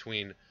links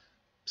between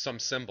some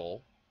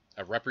symbol,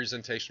 a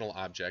representational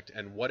object,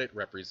 and what it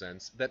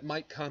represents that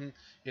might come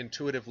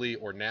intuitively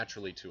or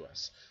naturally to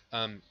us.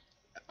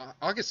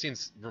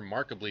 Augustine's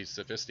remarkably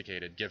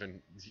sophisticated,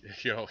 given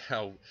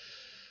how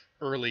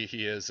early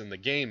he is in the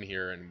game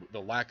here and the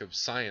lack of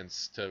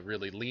science to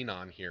really lean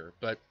on here.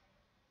 But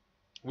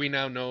we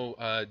now know,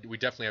 we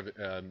definitely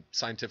have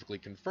scientifically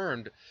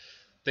confirmed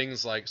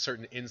things like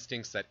certain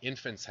instincts that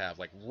infants have,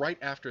 like right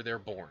after they're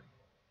born.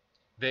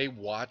 They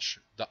watch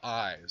the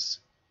eyes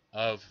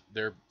of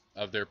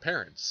their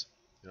parents.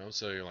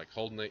 So you're like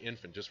holding the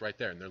infant just right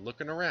there, and they're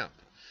looking around.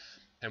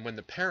 And when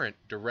the parent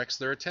directs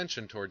their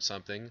attention towards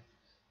something,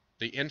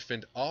 the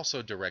infant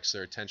also directs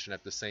their attention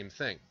at the same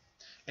thing.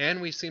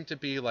 And we seem to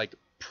be like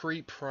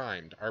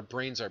pre-primed. Our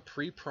brains are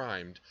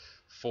pre-primed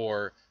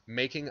for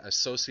making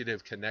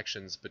associative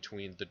connections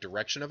between the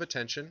direction of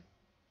attention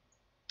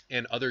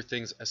and other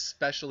things,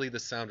 especially the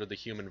sound of the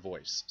human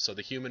voice. So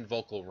the human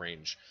vocal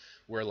range,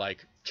 we're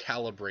like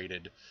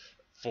calibrated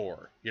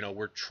for.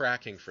 We're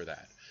tracking for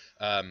that.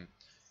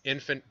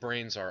 Infant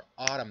brains are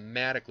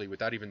automatically,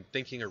 without even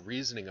thinking or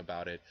reasoning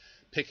about it,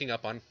 picking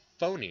up on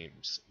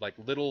phonemes, like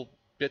little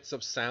bits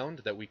of sound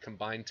that we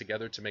combine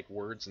together to make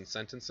words and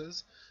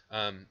sentences,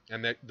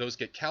 and those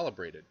get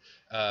calibrated.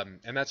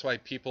 And that's why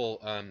people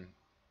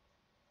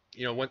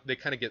when they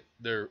kind of get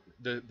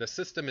the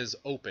system is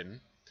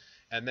open,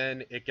 and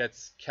then it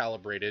gets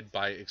calibrated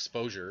by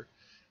exposure,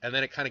 and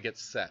then it kind of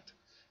gets set.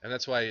 And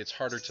that's why it's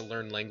harder to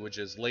learn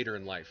languages later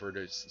in life, or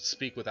to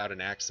speak without an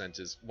accent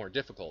is more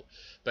difficult.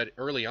 But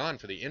early on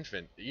for the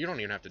infant, you don't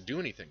even have to do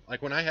anything.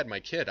 Like when I had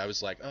my kid, I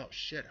was like, oh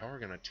shit, how are we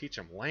going to teach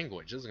him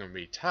language? This is going to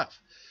be tough.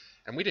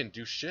 And we didn't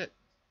do shit.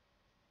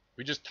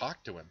 We just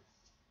talked to him.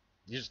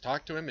 You just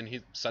talk to him and he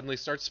suddenly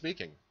starts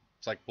speaking.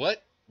 It's like,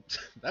 what?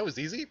 That was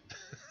easy.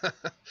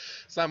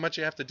 It's not much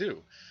you have to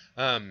do.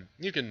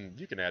 You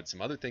can add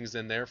some other things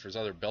in there for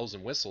other bells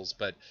and whistles,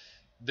 but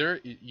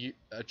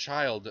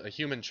a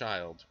human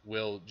child,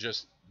 will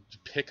just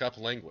pick up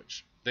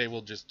language. They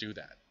will just do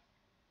that.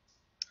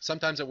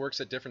 Sometimes it works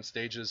at different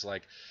stages.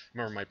 Like, I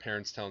remember my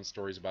parents telling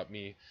stories about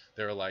me.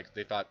 They were like,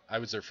 they thought I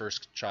was their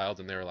first child,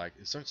 and they were like,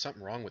 is there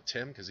something wrong with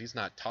Tim? Because he's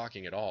not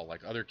talking at all.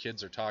 Like, other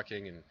kids are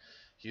talking, and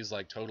he's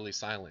like totally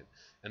silent.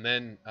 And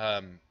then,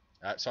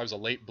 so I was a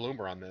late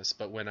bloomer on this,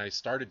 but when I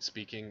started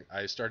speaking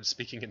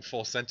in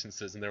full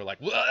sentences, and they were like,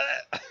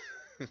 what?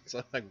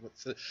 So like,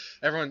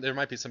 everyone, there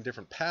might be some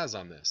different paths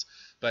on this,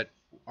 but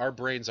our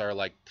brains are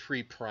like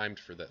pre-primed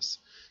for this.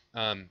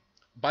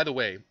 By the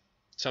way,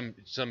 some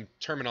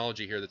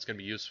terminology here that's going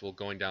to be useful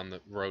going down the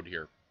road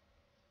here.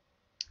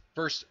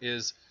 First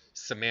is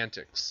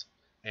semantics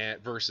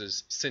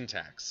versus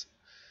syntax.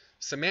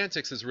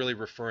 Semantics is really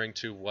referring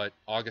to what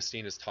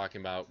Augustine is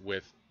talking about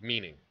with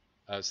meaning,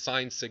 a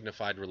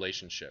sign-signified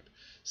relationship.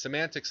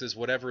 Semantics is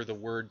whatever the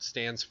word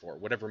stands for,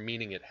 whatever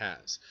meaning it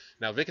has.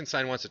 Now,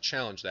 Wittgenstein wants to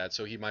challenge that,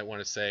 so he might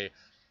want to say,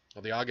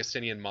 well, the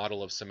Augustinian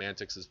model of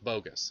semantics is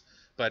bogus.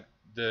 But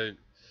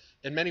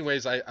in many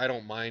ways, I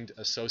don't mind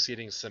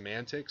associating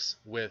semantics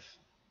with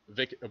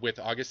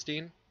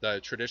Augustine,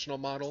 the traditional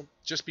model,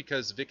 just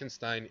because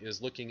Wittgenstein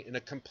is looking in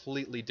a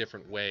completely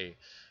different way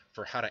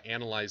for how to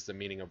analyze the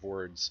meaning of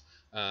words.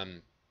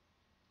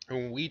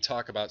 When we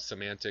talk about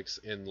semantics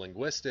in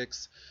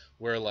linguistics,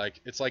 where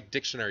it's like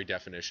dictionary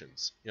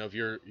definitions. If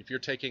you're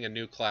taking a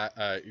new class,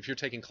 if you're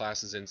taking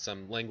classes in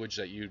some language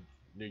that you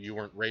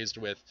weren't raised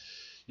with,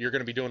 you're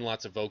going to be doing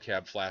lots of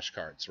vocab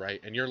flashcards,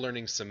 right? And you're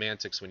learning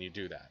semantics when you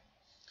do that.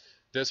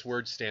 This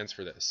word stands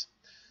for this.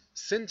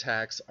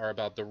 Syntax are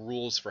about the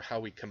rules for how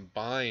we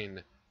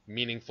combine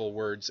meaningful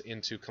words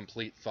into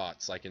complete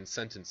thoughts, like in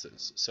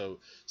sentences. So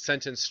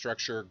sentence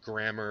structure,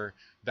 grammar,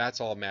 that's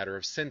all a matter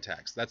of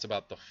syntax. That's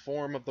about the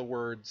form of the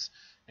words,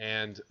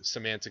 and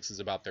semantics is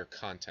about their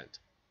content.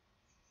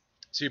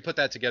 So you put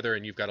that together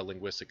and you've got a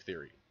linguistic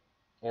theory,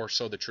 or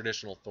so the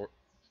traditional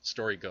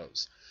story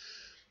goes.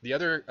 The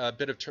other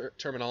bit of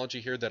terminology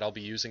here that I'll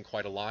be using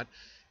quite a lot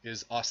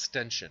is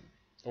ostension,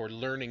 or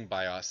learning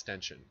by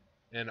ostension.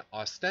 And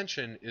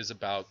ostension is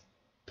about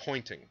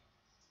pointing.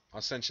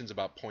 Ostension is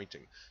about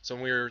pointing. So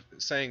when we were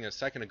saying a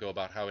second ago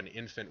about how an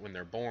infant, when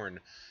they're born,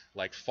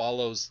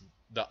 follows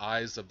the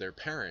eyes of their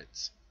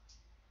parents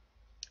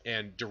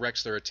and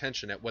directs their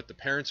attention at what the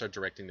parents are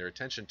directing their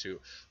attention to,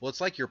 well,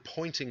 it's like you're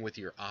pointing with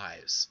your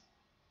eyes,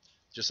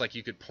 just like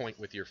you could point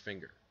with your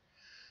finger.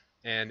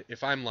 And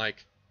if I'm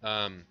like,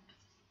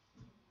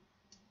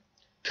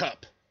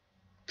 cup,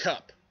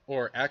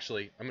 or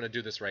actually, I'm going to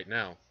do this right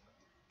now,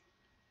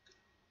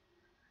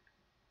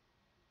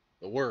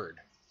 the word,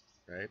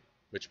 right?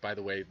 Which, by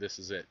the way, this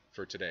is it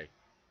for today.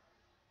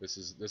 This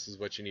is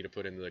what you need to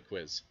put into the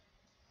quiz.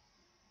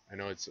 I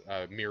know it's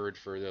mirrored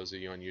for those of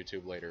you on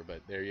YouTube later,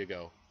 but there you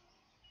go.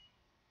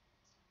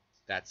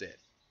 That's it.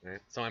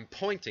 Right? So I'm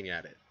pointing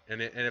at it.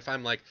 And if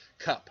I'm like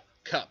cup,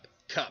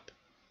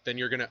 then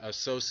you're going to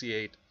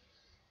associate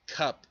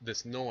cup,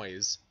 this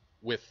noise,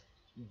 with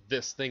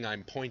this thing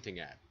I'm pointing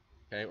at.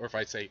 Okay? Or if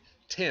I say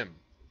Tim.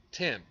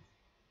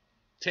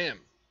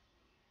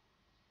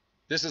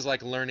 This is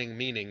like learning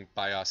meaning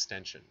by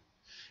ostension.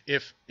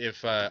 If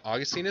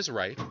Augustine is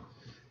right,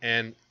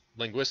 and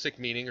linguistic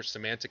meaning or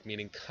semantic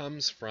meaning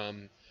comes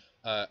from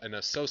an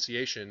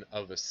association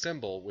of a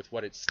symbol with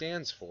what it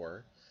stands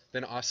for,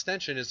 then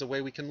ostension is the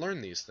way we can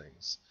learn these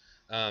things.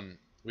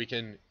 We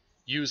can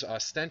use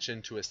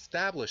ostension to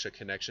establish a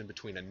connection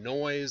between a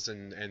noise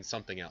and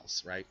something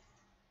else, right?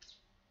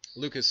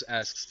 Lucas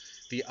asks,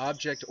 the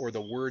object or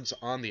the words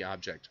on the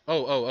object?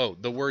 Oh,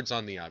 the words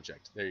on the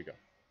object. There you go.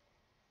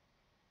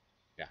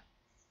 Yeah.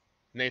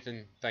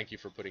 Nathan, thank you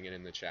for putting it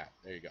in the chat.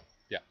 There you go.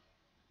 Yeah.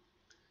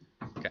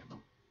 Okay.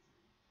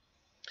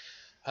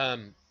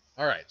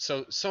 All right,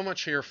 so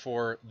much here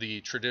for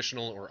the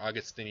traditional or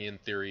Augustinian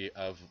theory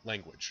of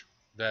language,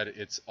 that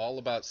it's all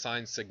about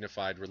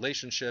sign-signified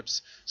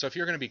relationships. So if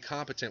you're going to be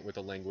competent with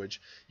a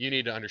language, you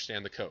need to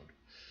understand the code.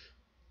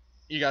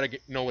 You got to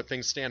know what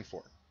things stand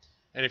for.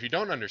 And if you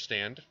don't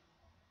understand,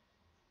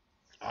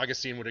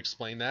 Augustine would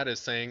explain that as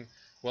saying,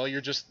 well,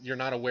 you're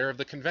not aware of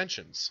the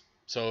conventions.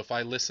 So if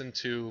I listen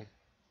to,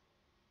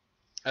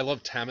 I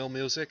love Tamil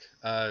music,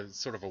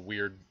 sort of a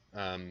weird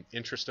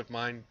interest of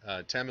mine,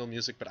 Tamil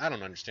music, but I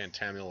don't understand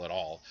Tamil at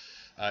all.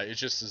 It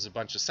just is a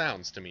bunch of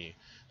sounds to me,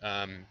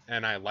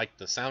 and I like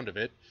the sound of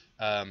it,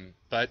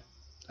 but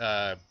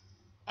I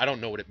don't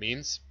know what it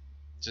means.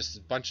 It's just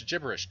a bunch of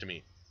gibberish to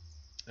me.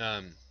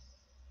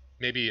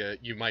 Maybe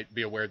you might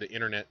be aware of the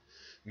internet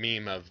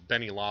meme of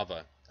Benny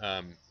Lava.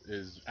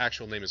 His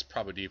actual name is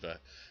Prabodiva.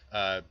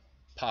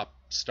 Pop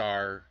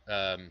star,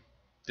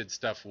 did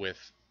stuff with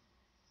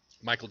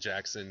Michael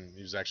Jackson.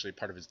 He was actually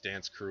part of his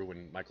dance crew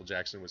when Michael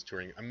Jackson was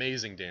touring.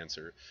 Amazing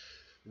dancer,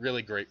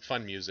 really great,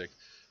 fun music.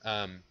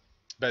 Um,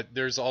 but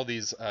there's all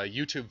these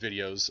YouTube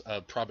videos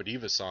of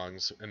Prabodiva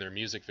songs and their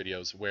music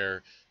videos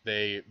where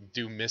they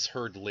do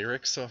misheard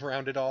lyrics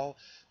around it all,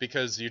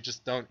 because you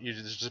just don't,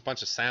 there's just a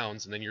bunch of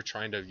sounds, and then you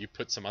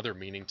put some other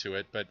meaning to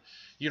it, but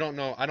you don't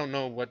know. I don't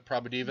know what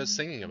Prabodiva is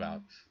singing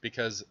about,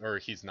 because, or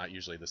he's not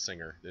usually the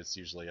singer. It's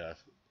usually a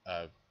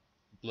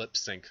lip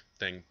sync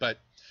thing, but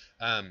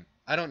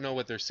I don't know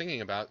what they're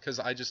singing about because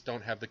I just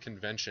don't have the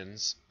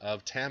conventions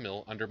of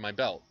Tamil under my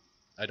belt.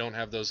 I don't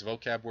have those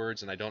vocab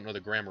words, and I don't know the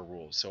grammar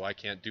rules, so I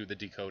can't do the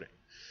decoding.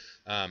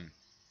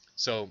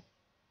 So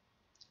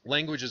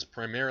language is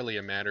primarily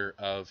a matter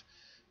of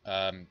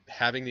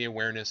having the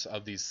awareness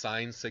of these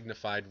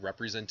sign-signified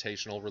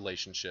representational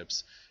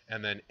relationships,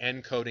 and then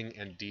encoding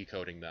and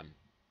decoding them.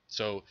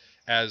 So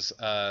as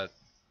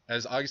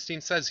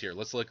Augustine says here,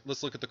 let's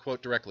look at the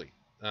quote directly.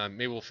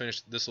 Maybe we'll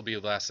finish. This will be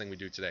the last thing we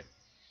do today.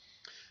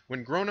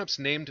 When grown-ups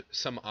named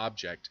some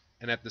object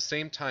and at the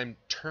same time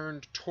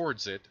turned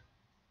towards it,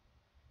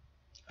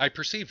 I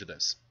perceived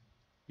this.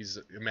 He's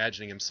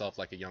imagining himself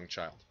like a young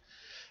child.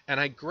 And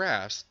I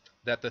grasped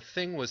that the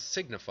thing was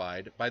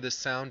signified by the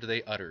sound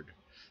they uttered,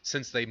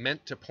 since they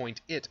meant to point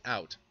it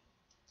out.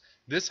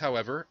 This,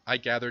 however, I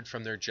gathered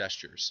from their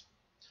gestures,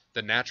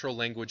 the natural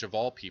language of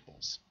all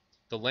peoples,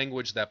 the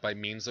language that by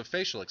means of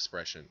facial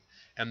expression,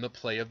 and the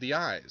play of the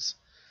eyes,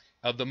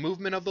 of the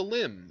movement of the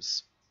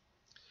limbs,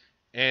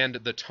 and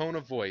the tone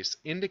of voice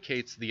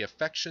indicates the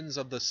affections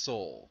of the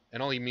soul.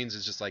 And all he means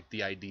is just like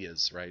the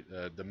ideas, right?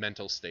 The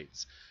mental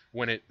states.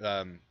 When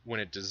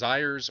it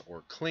desires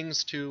or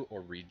clings to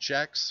or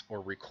rejects or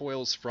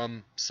recoils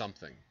from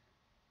something.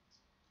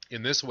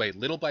 In this way,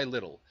 little by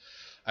little,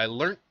 I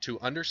learnt to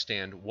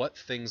understand what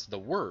things the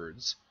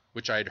words,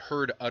 which I had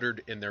heard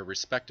uttered in their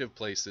respective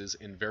places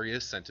in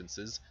various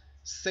sentences,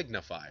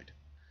 signified.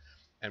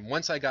 And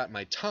once I got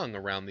my tongue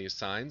around these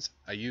signs,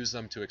 I used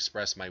them to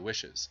express my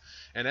wishes.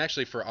 And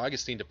actually, for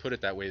Augustine to put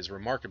it that way is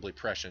remarkably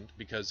prescient,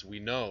 because we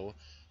know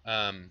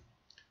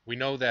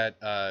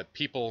that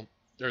people,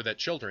 or that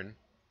children,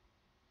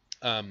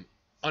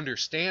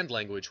 understand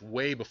language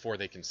way before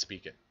they can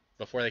speak it,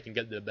 before they can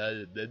get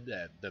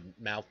the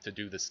mouth to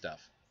do this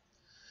stuff.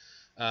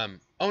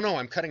 Oh no,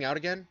 I'm cutting out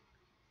again?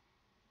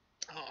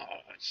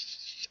 Oh,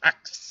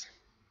 shucks.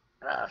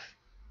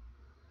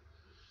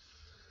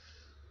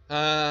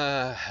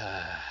 Am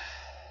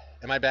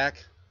I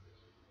back?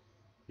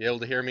 You able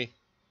to hear me?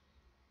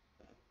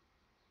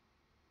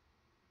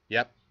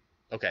 Yep.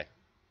 Okay.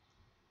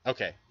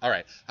 Okay. All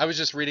right. I was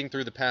just reading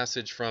through the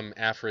passage from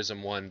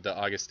Aphorism 1, the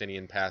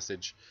Augustinian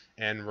passage,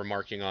 and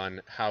remarking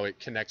on how it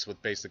connects with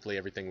basically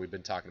everything we've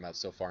been talking about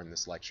so far in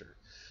this lecture.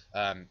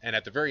 And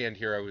at the very end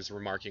here, I was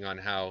remarking on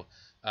how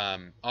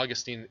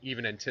Augustine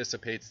even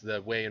anticipates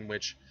the way in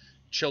which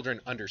children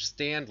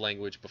understand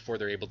language before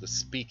they're able to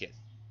speak it.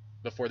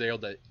 Before they're able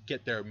to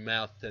get their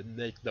mouth to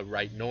make the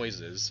right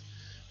noises,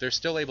 they're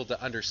still able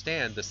to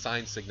understand the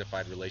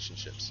sign-signified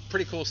relationships.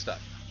 Pretty cool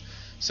stuff.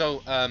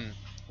 So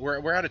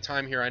we're out of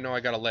time here. I know I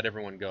got to let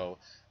everyone go.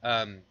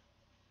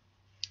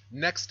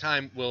 Next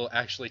time we'll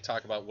actually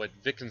talk about what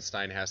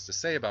Wittgenstein has to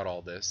say about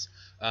all this,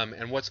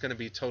 and what's going to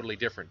be totally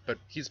different. But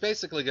he's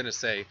basically going to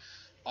say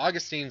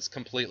Augustine's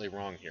completely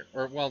wrong here.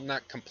 Or, well,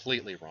 not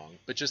completely wrong,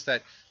 but just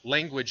that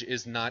language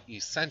is not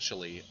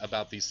essentially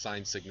about these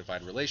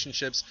sign-signified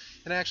relationships,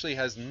 and actually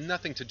has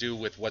nothing to do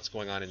with what's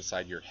going on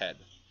inside your head.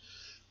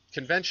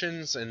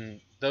 Conventions and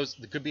those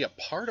could be a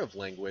part of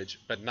language,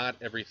 but not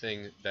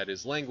everything that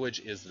is language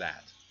is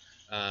that.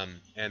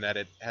 And that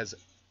it has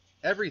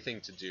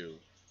everything to do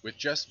with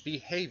just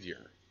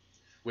behavior,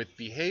 with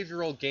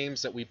behavioral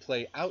games that we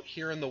play out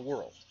here in the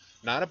world.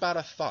 Not about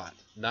a thought,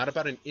 not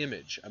about an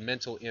image, a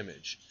mental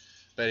image,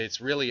 but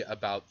it's really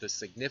about the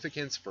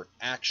significance for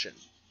action,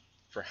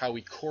 for how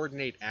we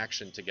coordinate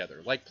action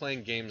together, like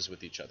playing games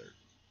with each other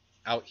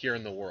out here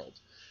in the world.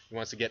 He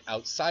wants to get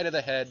outside of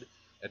the head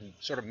and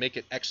sort of make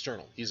it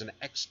external. He's an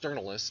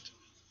externalist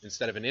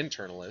instead of an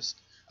internalist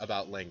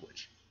about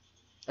language.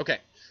 Okay,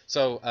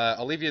 so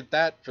I'll leave you at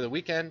that for the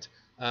weekend.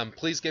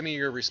 Please give me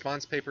your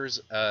response papers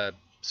as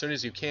soon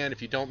as you can.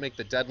 If you don't make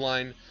the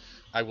deadline,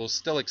 I will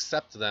still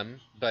accept them,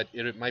 but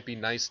it might be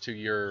nice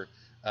to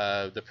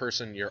the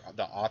person,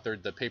 the author,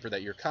 the paper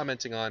that you're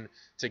commenting on,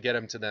 to get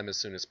them to them as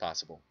soon as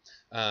possible.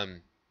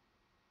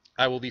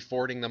 I will be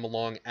forwarding them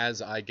along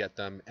as I get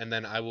them, and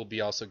then I will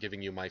be also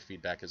giving you my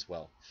feedback as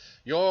well.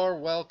 You're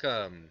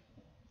welcome.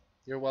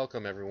 You're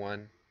welcome,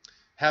 everyone.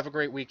 Have a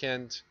great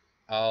weekend.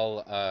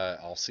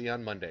 I'll see you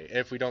on Monday,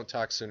 if we don't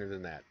talk sooner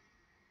than that.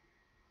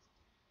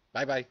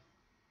 Bye-bye.